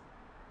because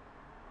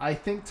I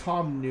think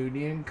Tom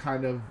Noonan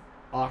kind of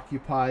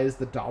occupies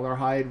the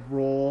Dollarhide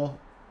role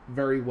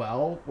very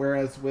well,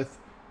 whereas with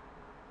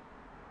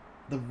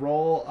the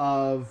role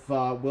of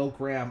Will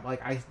Graham,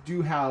 like, I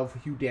do have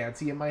Hugh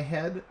Dancy in my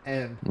head,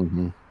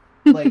 and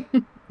like,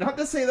 not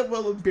to say that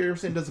Will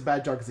Peterson does a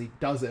bad job because he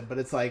doesn't, but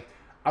it's like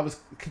I was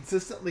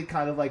consistently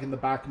kind of like in the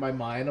back of my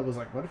mind, I was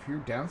like, what if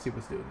Hugh Dancy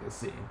was doing this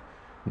scene?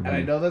 And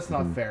I know that's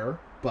not fair,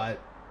 but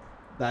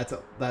that's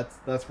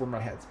where my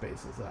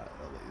headspace is at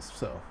least.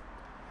 So,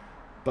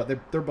 but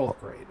they're both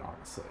great,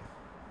 honestly.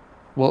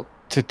 Well,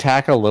 to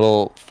tack a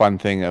little fun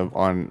thing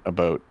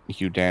about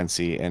Hugh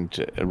Dancy and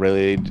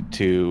related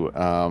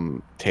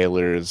to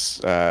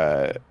Taylor's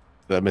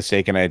the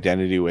mistaken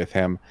identity with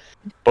him,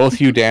 both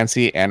Hugh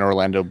Dancy and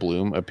Orlando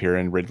Bloom appear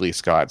in Ridley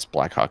Scott's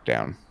Black Hawk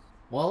Down.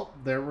 Well,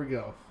 there we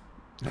go.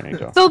 There you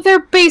go. So they're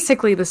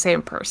basically the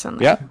same person.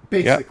 Then. Yeah,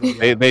 basically.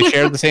 Yeah. They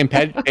shared the same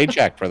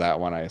paycheck for that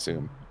one, I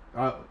assume.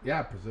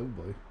 Yeah,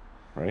 presumably.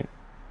 Right.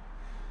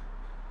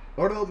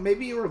 Or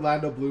maybe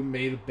Orlando Bloom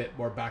made a bit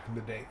more back in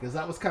the day because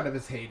that was kind of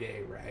his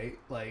heyday, right?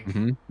 Like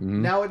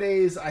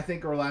nowadays, I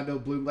think Orlando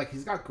Bloom, like,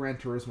 he's got Gran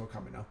Turismo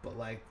coming up, but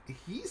like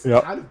he's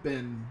kind of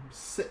been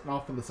sitting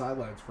off on the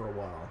sidelines for a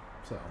while.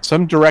 So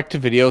some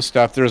direct-to-video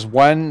stuff. There's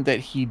one that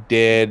he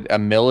did, a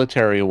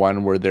military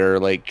one, where they're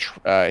like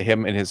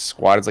him and his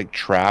squad is like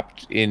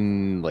trapped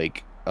in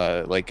like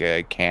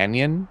a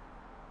canyon.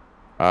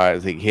 I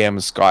think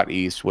him, Scott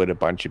Eastwood, a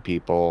bunch of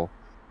people.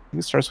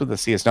 think it starts with a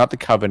C. It's not the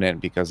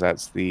Covenant because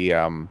that's the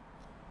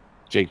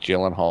Jake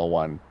Gyllenhaal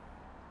one.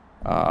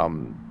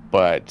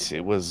 But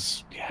it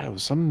was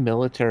some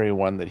military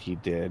one that he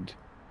did.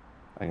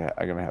 I'm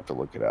gonna have to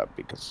look it up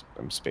because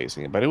I'm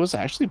spacing it. But it was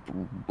actually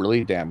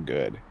really damn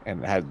good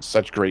and had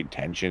such great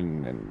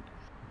tension and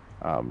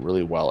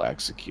really well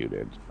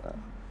executed.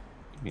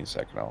 Give me a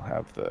second. I'll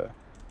have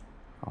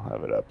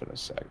it up in a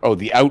sec. Oh,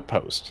 The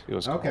Outpost. It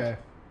was called. Okay.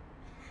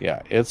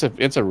 Yeah, it's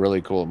a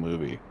really cool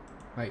movie.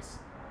 Nice.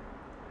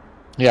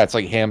 Yeah, it's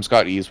like him,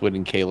 Scott Eastwood,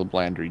 and Caleb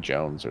Landry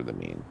Jones are the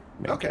main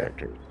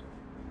characters.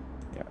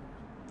 Yeah.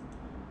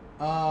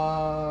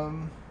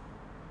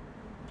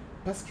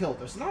 Best kill.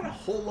 There's not a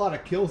whole lot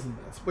of kills in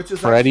this, which is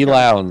Freddie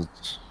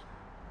Lounds.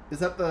 Is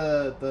that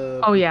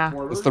the? Oh yeah,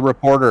 reporter? It's the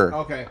reporter.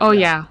 Okay. Oh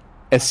yeah.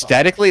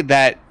 Aesthetically,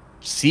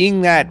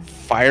 seeing that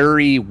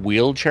fiery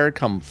wheelchair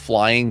come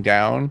flying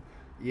down,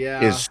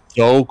 is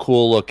so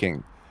cool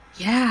looking.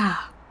 Yeah.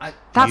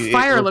 That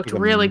fire looked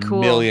really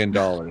cool. $1 million.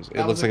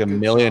 It looks like $1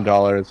 million,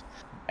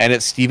 and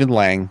it's Stephen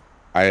Lang.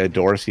 I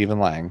adore Stephen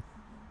Lang.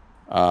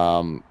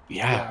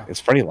 It's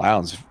Freddie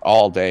Lounds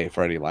all day.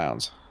 Freddie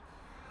Lounds.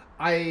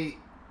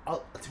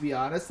 To be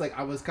honest, like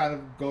I was kind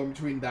of going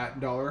between that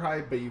and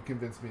Dollarhide, but you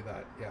convinced me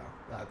that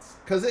that's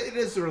because it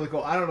is really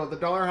cool. I don't know, the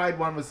Dollarhide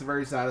one was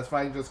very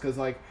satisfying just because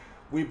like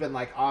we've been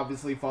like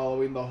obviously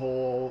following the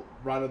whole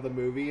run of the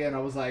movie, and I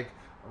was like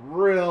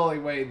really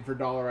waiting for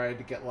Dollarhide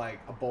to get like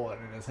a bullet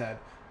in his head,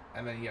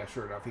 and then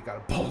sure enough he got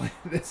a bullet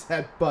in his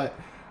head. But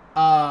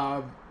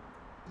I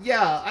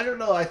don't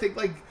know. I think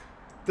like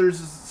there's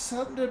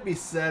something to be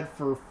said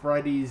for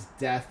Freddy's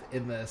death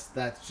in this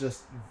that's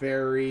just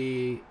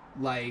very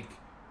like.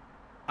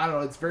 I don't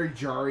know, it's very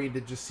jarring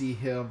to just see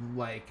him,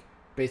 like,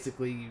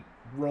 basically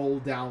roll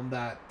down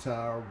that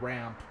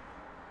ramp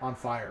on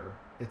fire.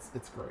 It's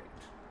great.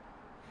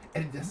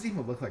 And it doesn't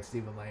even look like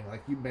Stephen Lang.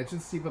 Like, you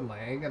mentioned Stephen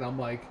Lang, and I'm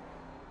like...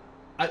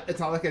 it's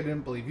not like I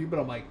didn't believe you, but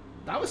I'm like,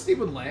 that was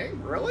Stephen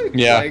Lang? Really?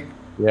 Yeah. Like,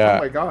 yeah. Oh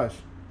my gosh.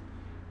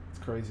 It's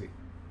crazy.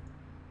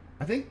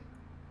 I think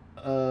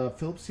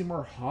Philip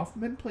Seymour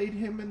Hoffman played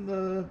him in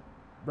the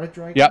Red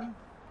Dragon? Yep.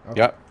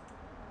 Okay. Yep.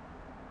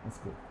 That's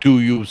cool. Do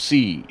you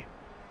see?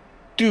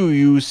 So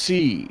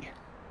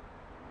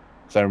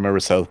I remember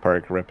South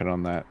Park ripping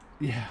on that.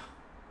 Yeah.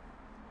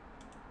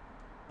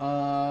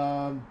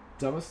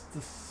 Dumbest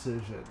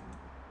decision.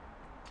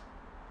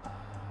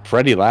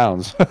 Freddie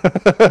Lounds.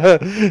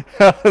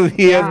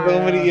 He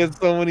had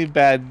so many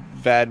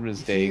bad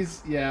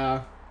mistakes.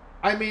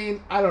 I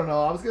mean, I don't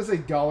know. I was gonna say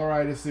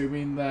Dollarhide,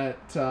 assuming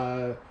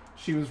that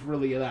she was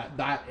really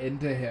that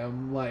into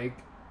him. Like,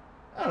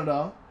 I don't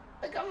know.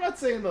 Like, I'm not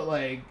saying that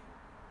like.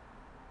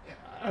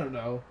 I don't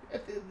know.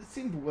 It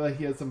seemed like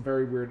he had some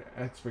very weird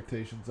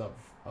expectations of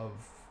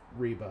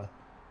Reba.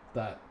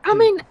 I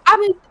mean,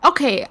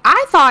 okay.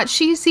 I thought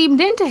she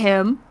seemed into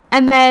him,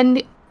 and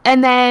then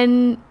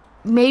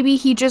maybe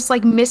he just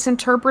like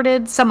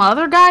misinterpreted some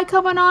other guy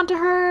coming on to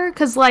her,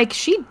 because like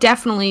she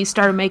definitely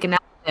started making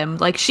out with him.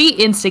 Like she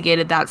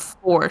instigated that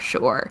for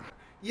sure.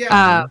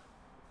 Yeah.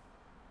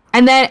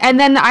 And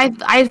then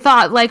I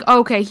thought like,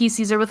 okay, he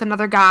sees her with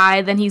another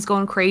guy, then he's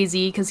going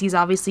crazy because he's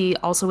obviously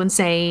also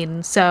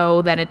insane.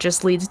 So then it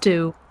just leads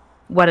to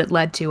what it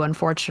led to,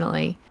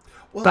 unfortunately.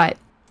 Well, but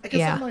I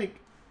guess I'm like,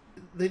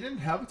 they didn't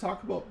have a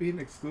talk about being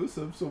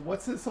exclusive. So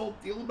what's his whole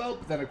deal about?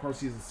 But then of course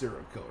he's a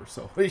serial killer,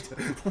 so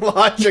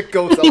logic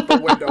goes out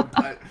the window.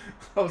 But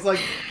I was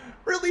like,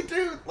 really,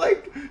 dude?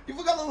 Like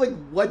you've got like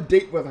one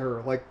date with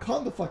her. Like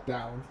calm the fuck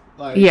down.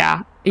 Like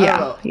yeah.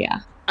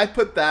 I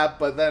put that,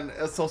 but then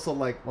it's also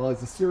like, well,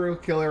 he's a serial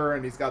killer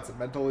and he's got some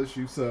mental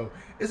issues, so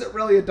is it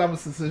really a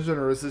dumbest decision,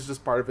 or is this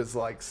just part of his,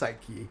 like,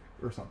 psyche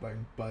or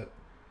something? But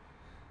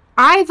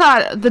I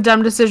thought the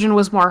dumb decision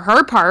was more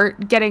her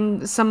part,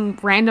 getting some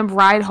random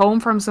ride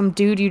home from some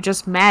dude you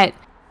just met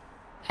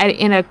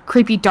in a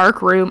creepy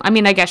dark room. I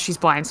mean, I guess she's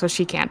blind, so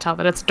she can't tell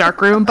that it's a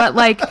dark room, but,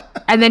 like,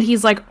 and then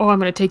he's like, oh, I'm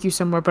going to take you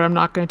somewhere, but I'm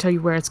not going to tell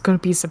you where. It's going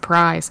to be a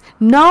surprise.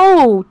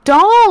 No,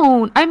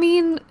 don't! I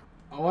mean...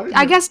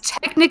 I guess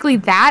technically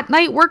that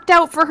night worked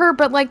out for her,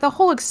 but like the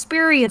whole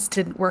experience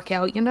didn't work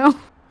out, you know?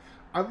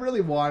 I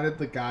really wanted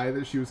the guy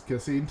that she was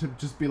kissing to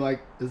just be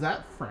like, is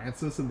that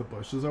Francis in the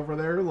bushes over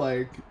there?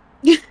 Like,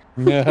 she's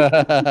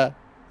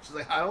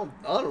like, I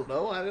don't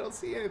know. I don't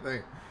see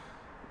anything.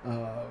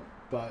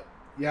 But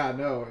yeah,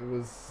 no, it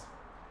was,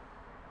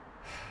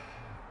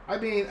 I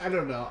mean, I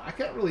don't know. I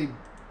can't really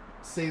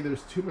say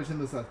there's too much in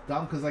this that's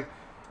dumb, because like,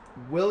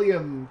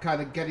 William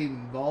kind of getting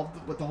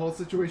involved with the whole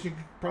situation, you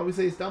could probably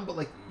say is dumb, but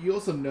like you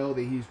also know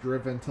that he's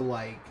driven to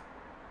like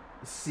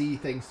see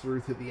things through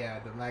to the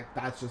end, and like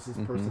that's just his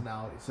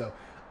personality. So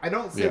I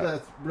don't say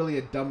that's really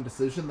a dumb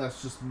decision.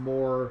 That's just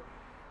more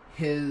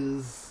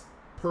his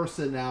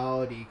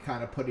personality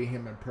kind of putting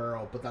him in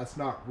peril, but that's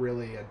not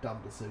really a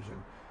dumb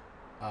decision.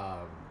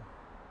 I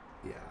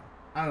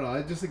don't know.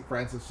 I just think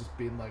Francis just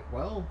being like,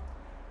 well,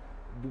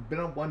 we've been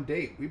on one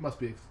date, we must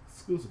be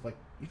exclusive. Like,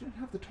 you didn't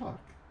have to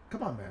talk.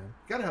 Come on, man. You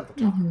gotta have the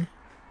talk.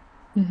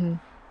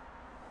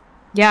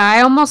 Yeah, I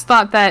almost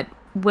thought that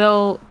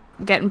Will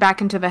getting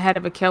back into the head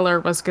of a killer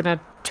was going to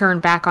turn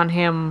back on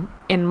him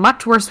in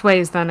much worse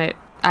ways than it.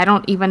 I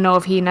don't even know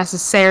if he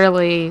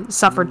necessarily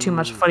suffered too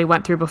much of what he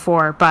went through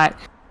before, but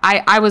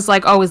I was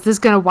like, oh, is this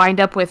going to wind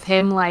up with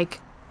him, like,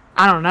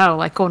 I don't know,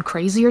 like going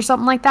crazy or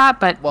something like that?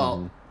 But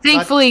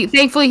thankfully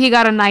he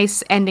got a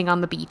nice ending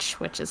on the beach,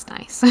 which is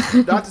nice.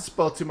 Not to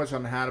spoil too much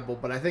on Hannibal,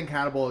 but I think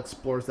Hannibal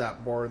explores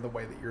that more in the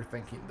way that you're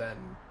thinking than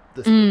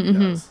this movie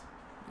does.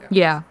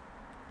 Yeah.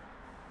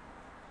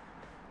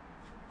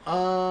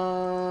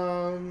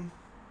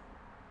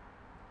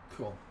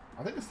 Cool.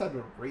 I think it's time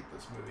to rate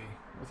this movie.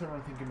 What's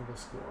everyone thinking of a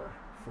score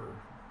for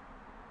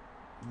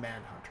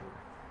Manhunter?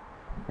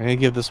 I'm gonna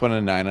give this one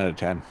a 9 out of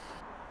 10.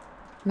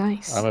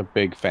 Nice. I'm a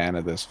big fan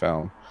of this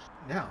film.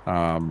 Yeah.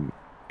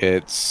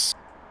 It's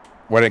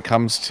when it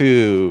comes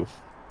to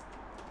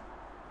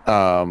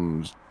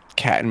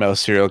cat and mouse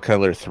serial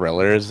killer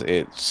thrillers,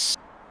 it's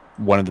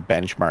one of the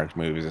benchmark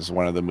movies. It's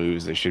one of the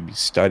movies that should be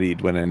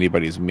studied when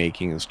anybody's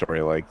making a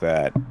story like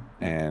that.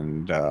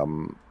 And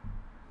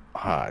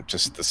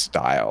just the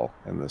style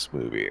in this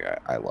movie,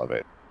 I love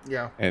it.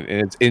 Yeah. And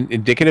it's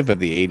indicative of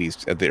the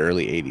 80s, of the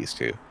early 80s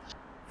too.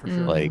 For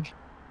sure. Like,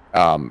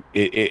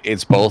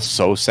 it's both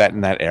so set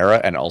in that era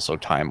and also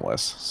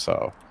timeless.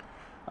 So,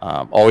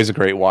 always a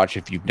great watch.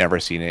 If you've never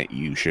seen it,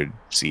 you should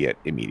see it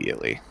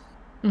immediately.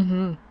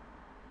 Mm-hmm.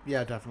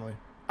 Yeah, definitely.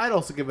 I'd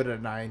also give it a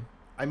 9.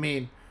 I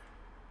mean,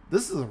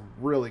 this is a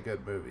really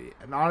good movie,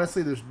 and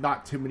honestly, there's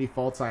not too many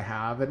faults I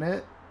have in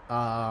it.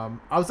 I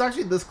was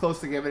actually this close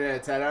to giving it a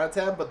 10 out of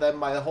 10, but then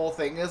my whole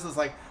thing is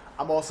like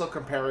I'm also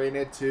comparing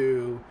it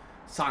to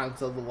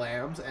Silence of the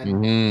Lambs,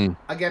 and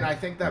again, I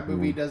think that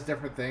movie does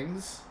different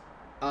things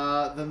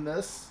than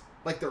this.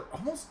 Like, they're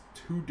almost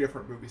two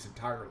different movies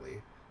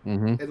entirely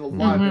in a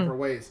lot of different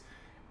ways.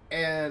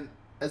 And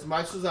as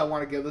much as I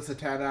want to give this a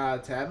 10 out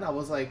of 10, I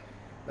was like,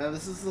 man,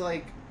 this is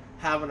like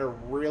having a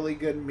really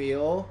good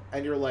meal,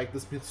 and you're like,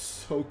 this meal's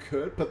so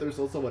good, but there's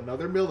also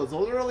another meal that's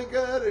also really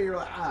good, and you're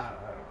like, I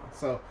don't know.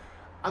 So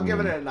I'm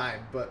giving it a 9,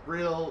 but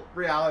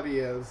reality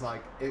is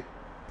like it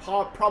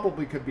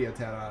probably could be a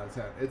 10 out of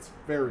 10. It's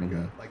very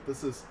good. Like,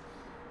 this is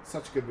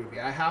such a good movie.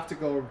 I have to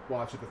go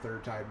watch it a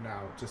third time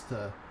now just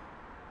to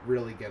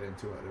really get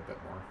into it a bit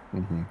more.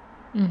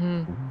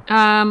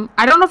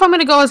 I don't know if I'm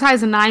going to go as high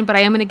as a 9, but I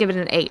am going to give it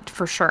an 8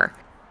 for sure.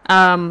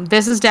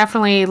 This is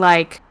definitely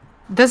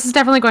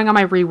going on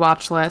my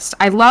rewatch list.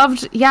 I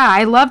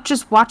loved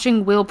just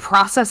watching Will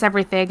process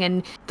everything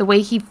and the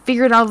way he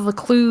figured out all the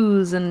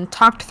clues and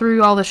talked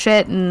through all the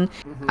shit. And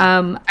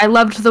I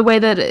loved the way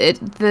that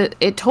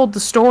it told the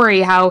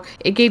story, how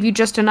it gave you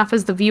just enough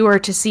as the viewer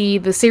to see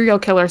the serial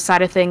killer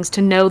side of things,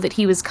 to know that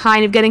he was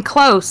kind of getting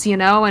close, you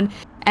know, and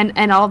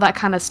all that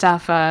kind of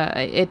stuff.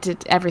 It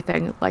did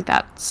everything like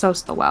that so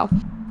well.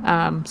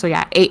 So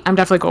yeah, 8. I'm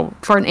definitely going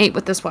for an 8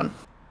 with this one.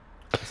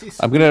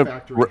 I'm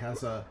gonna.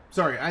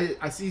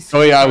 I see.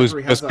 I was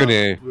just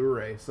gonna.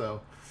 Blu-ray. So.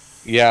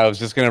 Yeah, I was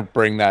just gonna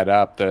bring that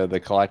up. The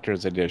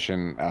collector's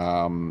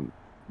edition.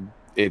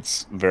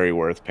 It's very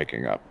worth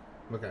picking up.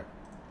 Okay,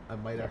 I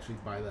might actually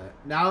buy that.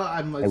 Now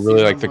I'm like. I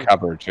really like the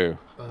cover too.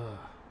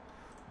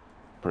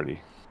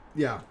 Pretty.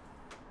 Yeah.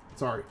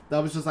 Sorry, that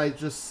was just I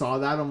just saw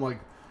that. I'm like,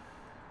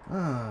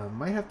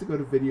 might have to go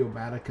to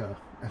Videomatica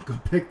and go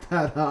pick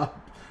that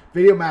up.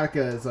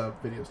 Videomatica is a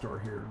video store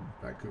here in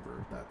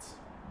Vancouver. That's.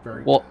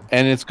 Very good.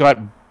 And it's got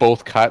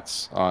both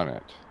cuts on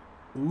it.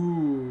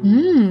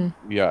 Ooh.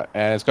 Yeah,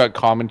 and it's got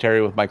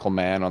commentary with Michael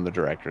Mann on the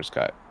director's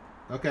cut.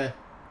 Okay.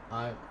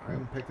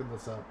 I'm picking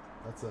this up.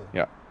 That's a...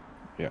 Yeah,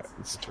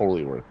 it's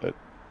totally worth it.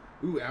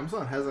 Ooh,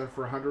 Amazon has it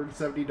for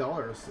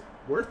 $170.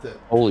 Worth it.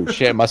 Holy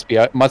shit, must be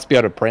out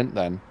of print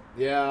then.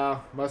 Yeah,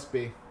 must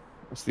be.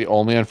 It's the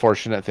only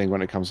unfortunate thing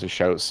when it comes to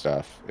Shout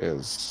stuff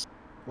is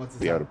once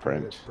it's out of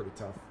print. It's pretty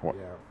tough. Well,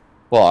 yeah.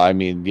 Well, I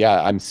mean,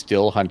 yeah, I'm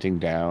still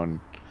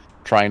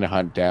trying to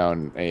hunt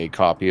down a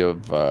copy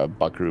of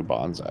Buckaroo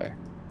Banzai.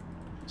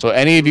 So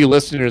any of you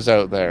listeners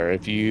out there,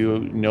 if you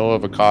know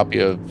of a copy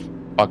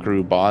of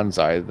Buckaroo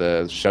Banzai,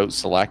 the Shout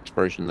Select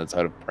version that's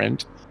out of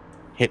print,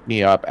 hit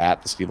me up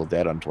at the Steve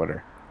Dead on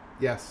Twitter.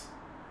 Yes.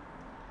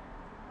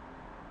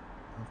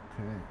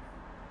 Okay.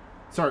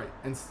 Sorry,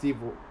 and Steve,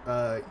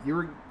 did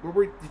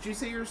you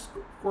say your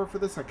score for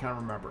this? I can't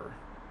remember.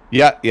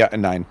 Yeah, a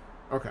 9.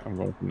 Okay. I'm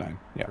going for 9.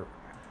 Yeah. Sure.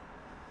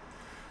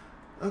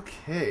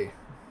 Okay.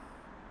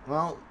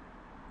 Well,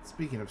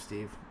 speaking of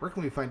Steve, where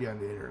can we find you on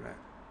the internet?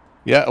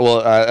 Yeah,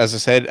 well, as I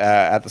said,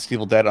 at the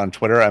Steve Dead on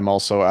Twitter. I'm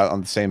also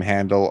on the same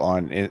handle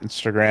on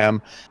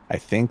Instagram. I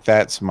think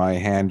that's my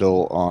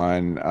handle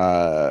on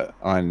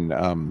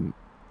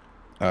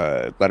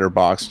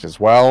Letterboxd as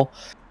well.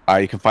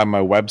 You can find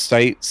my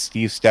website,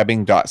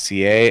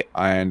 stevestebbing.ca,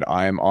 and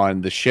I'm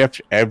on The Shift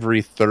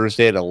every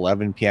Thursday at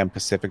 11 p.m.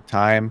 Pacific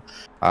time.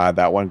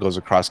 That one goes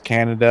across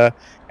Canada.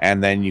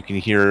 And then you can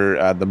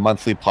hear the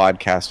monthly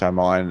podcast I'm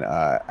on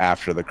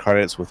after the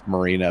credits with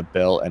Marina,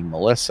 Bill, and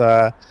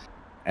Melissa.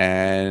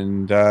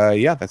 And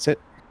that's it.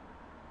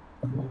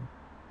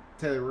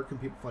 Taylor, where can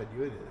people find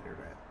you on the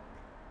internet?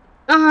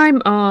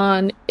 I'm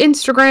on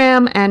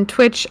Instagram and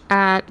Twitch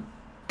at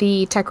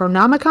the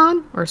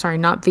Techronomicon, or sorry,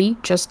 not the,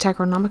 just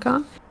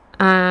Techronomicon.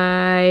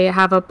 I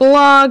have a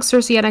blog,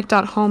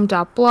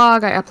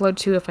 circeanic.home.blog. I upload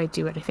to if I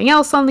do anything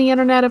else on the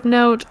internet of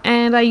note,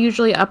 and I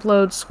usually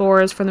upload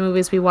scores for the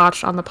movies we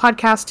watched on the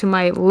podcast to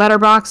my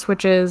letterbox,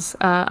 which is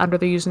under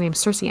the username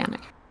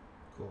Circeanic.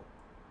 Cool.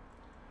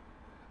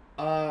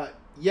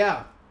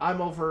 Yeah,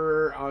 I'm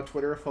over on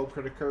Twitter, Film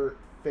Critic Kurt,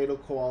 Fatal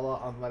Koala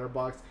on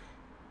Letterboxd.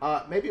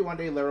 Maybe one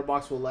day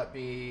Letterboxd will let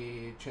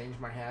me change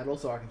my handle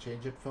so I can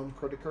change it Film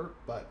Critic Kurt,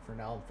 but for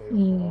now I'm Fatal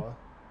Koala.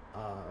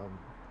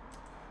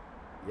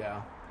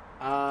 Yeah.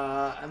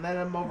 And then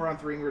I'm over on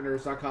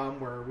 3angrynerds.com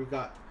where we've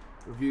got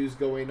reviews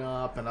going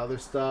up and other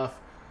stuff.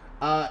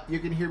 You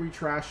can hear me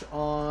trash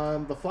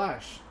on The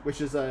Flash, which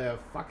is a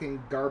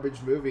fucking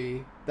garbage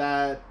movie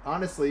that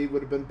honestly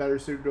would have been better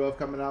suited to have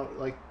coming out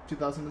like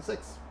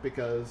 2006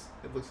 because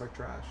it looks like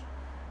trash.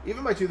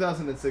 Even by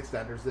 2006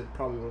 standards, it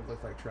probably would have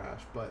looked like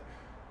trash, but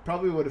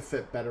probably would have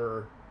fit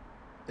better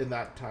in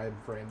that time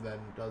frame than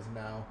it does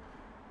now.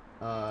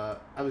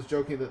 I was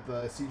joking that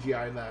the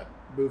CGI in that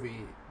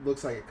movie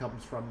looks like it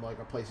comes from like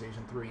a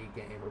PlayStation 3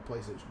 game or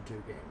PlayStation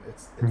 2 game.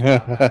 It's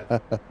not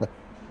bad.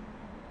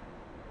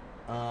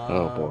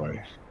 Oh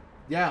boy.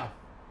 Yeah.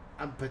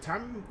 By the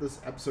time this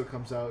episode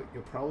comes out,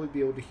 you'll probably be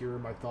able to hear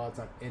my thoughts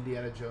on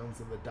Indiana Jones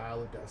and the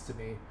Dial of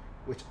Destiny,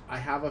 which I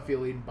have a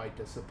feeling might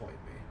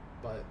disappoint me,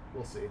 but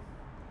we'll see.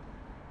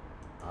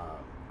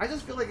 I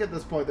just feel like at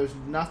this point, there's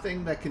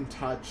nothing that can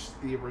touch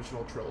the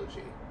original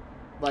trilogy.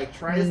 Like,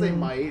 try as they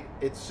might,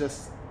 it's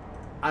just,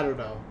 I don't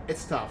know.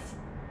 It's tough.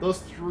 Those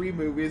 3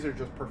 movies are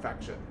just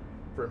perfection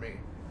for me.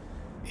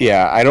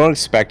 Yeah, I don't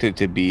expect it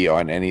to be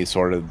on any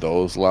sort of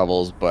those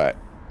levels, but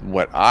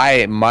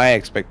my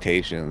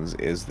expectations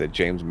is that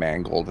James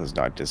Mangold has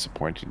not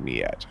disappointed me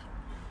yet.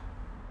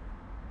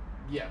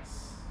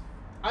 Yes.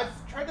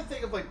 I've tried to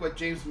think of like what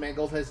James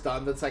Mangold has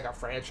done that's like a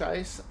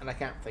franchise, and I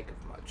can't think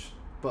of much.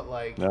 But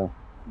like, no.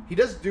 He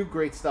does do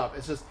great stuff.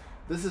 It's just,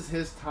 this is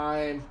his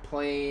time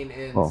playing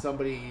in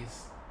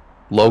somebody's...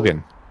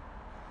 Logan.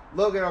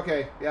 Logan,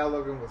 okay. Yeah,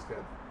 Logan was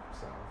good.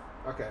 So,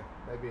 okay.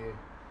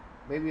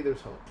 Maybe there's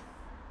hope.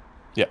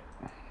 Yep.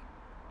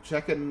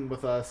 Check in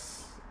with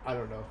us. I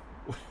don't know.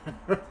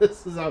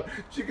 This is out.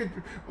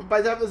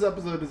 By the time this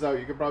episode is out,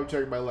 you can probably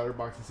check my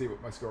letterbox and see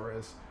what my score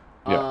is.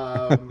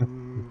 Yeah.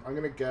 I'm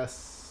going to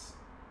guess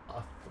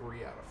a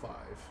 3 out of 5.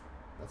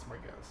 That's my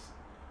guess.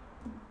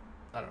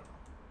 I don't know.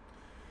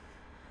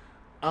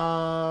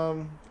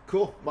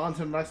 Cool. On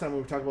to the next time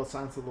when we talk about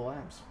Silence of the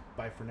Lambs.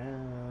 Bye for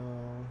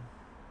now.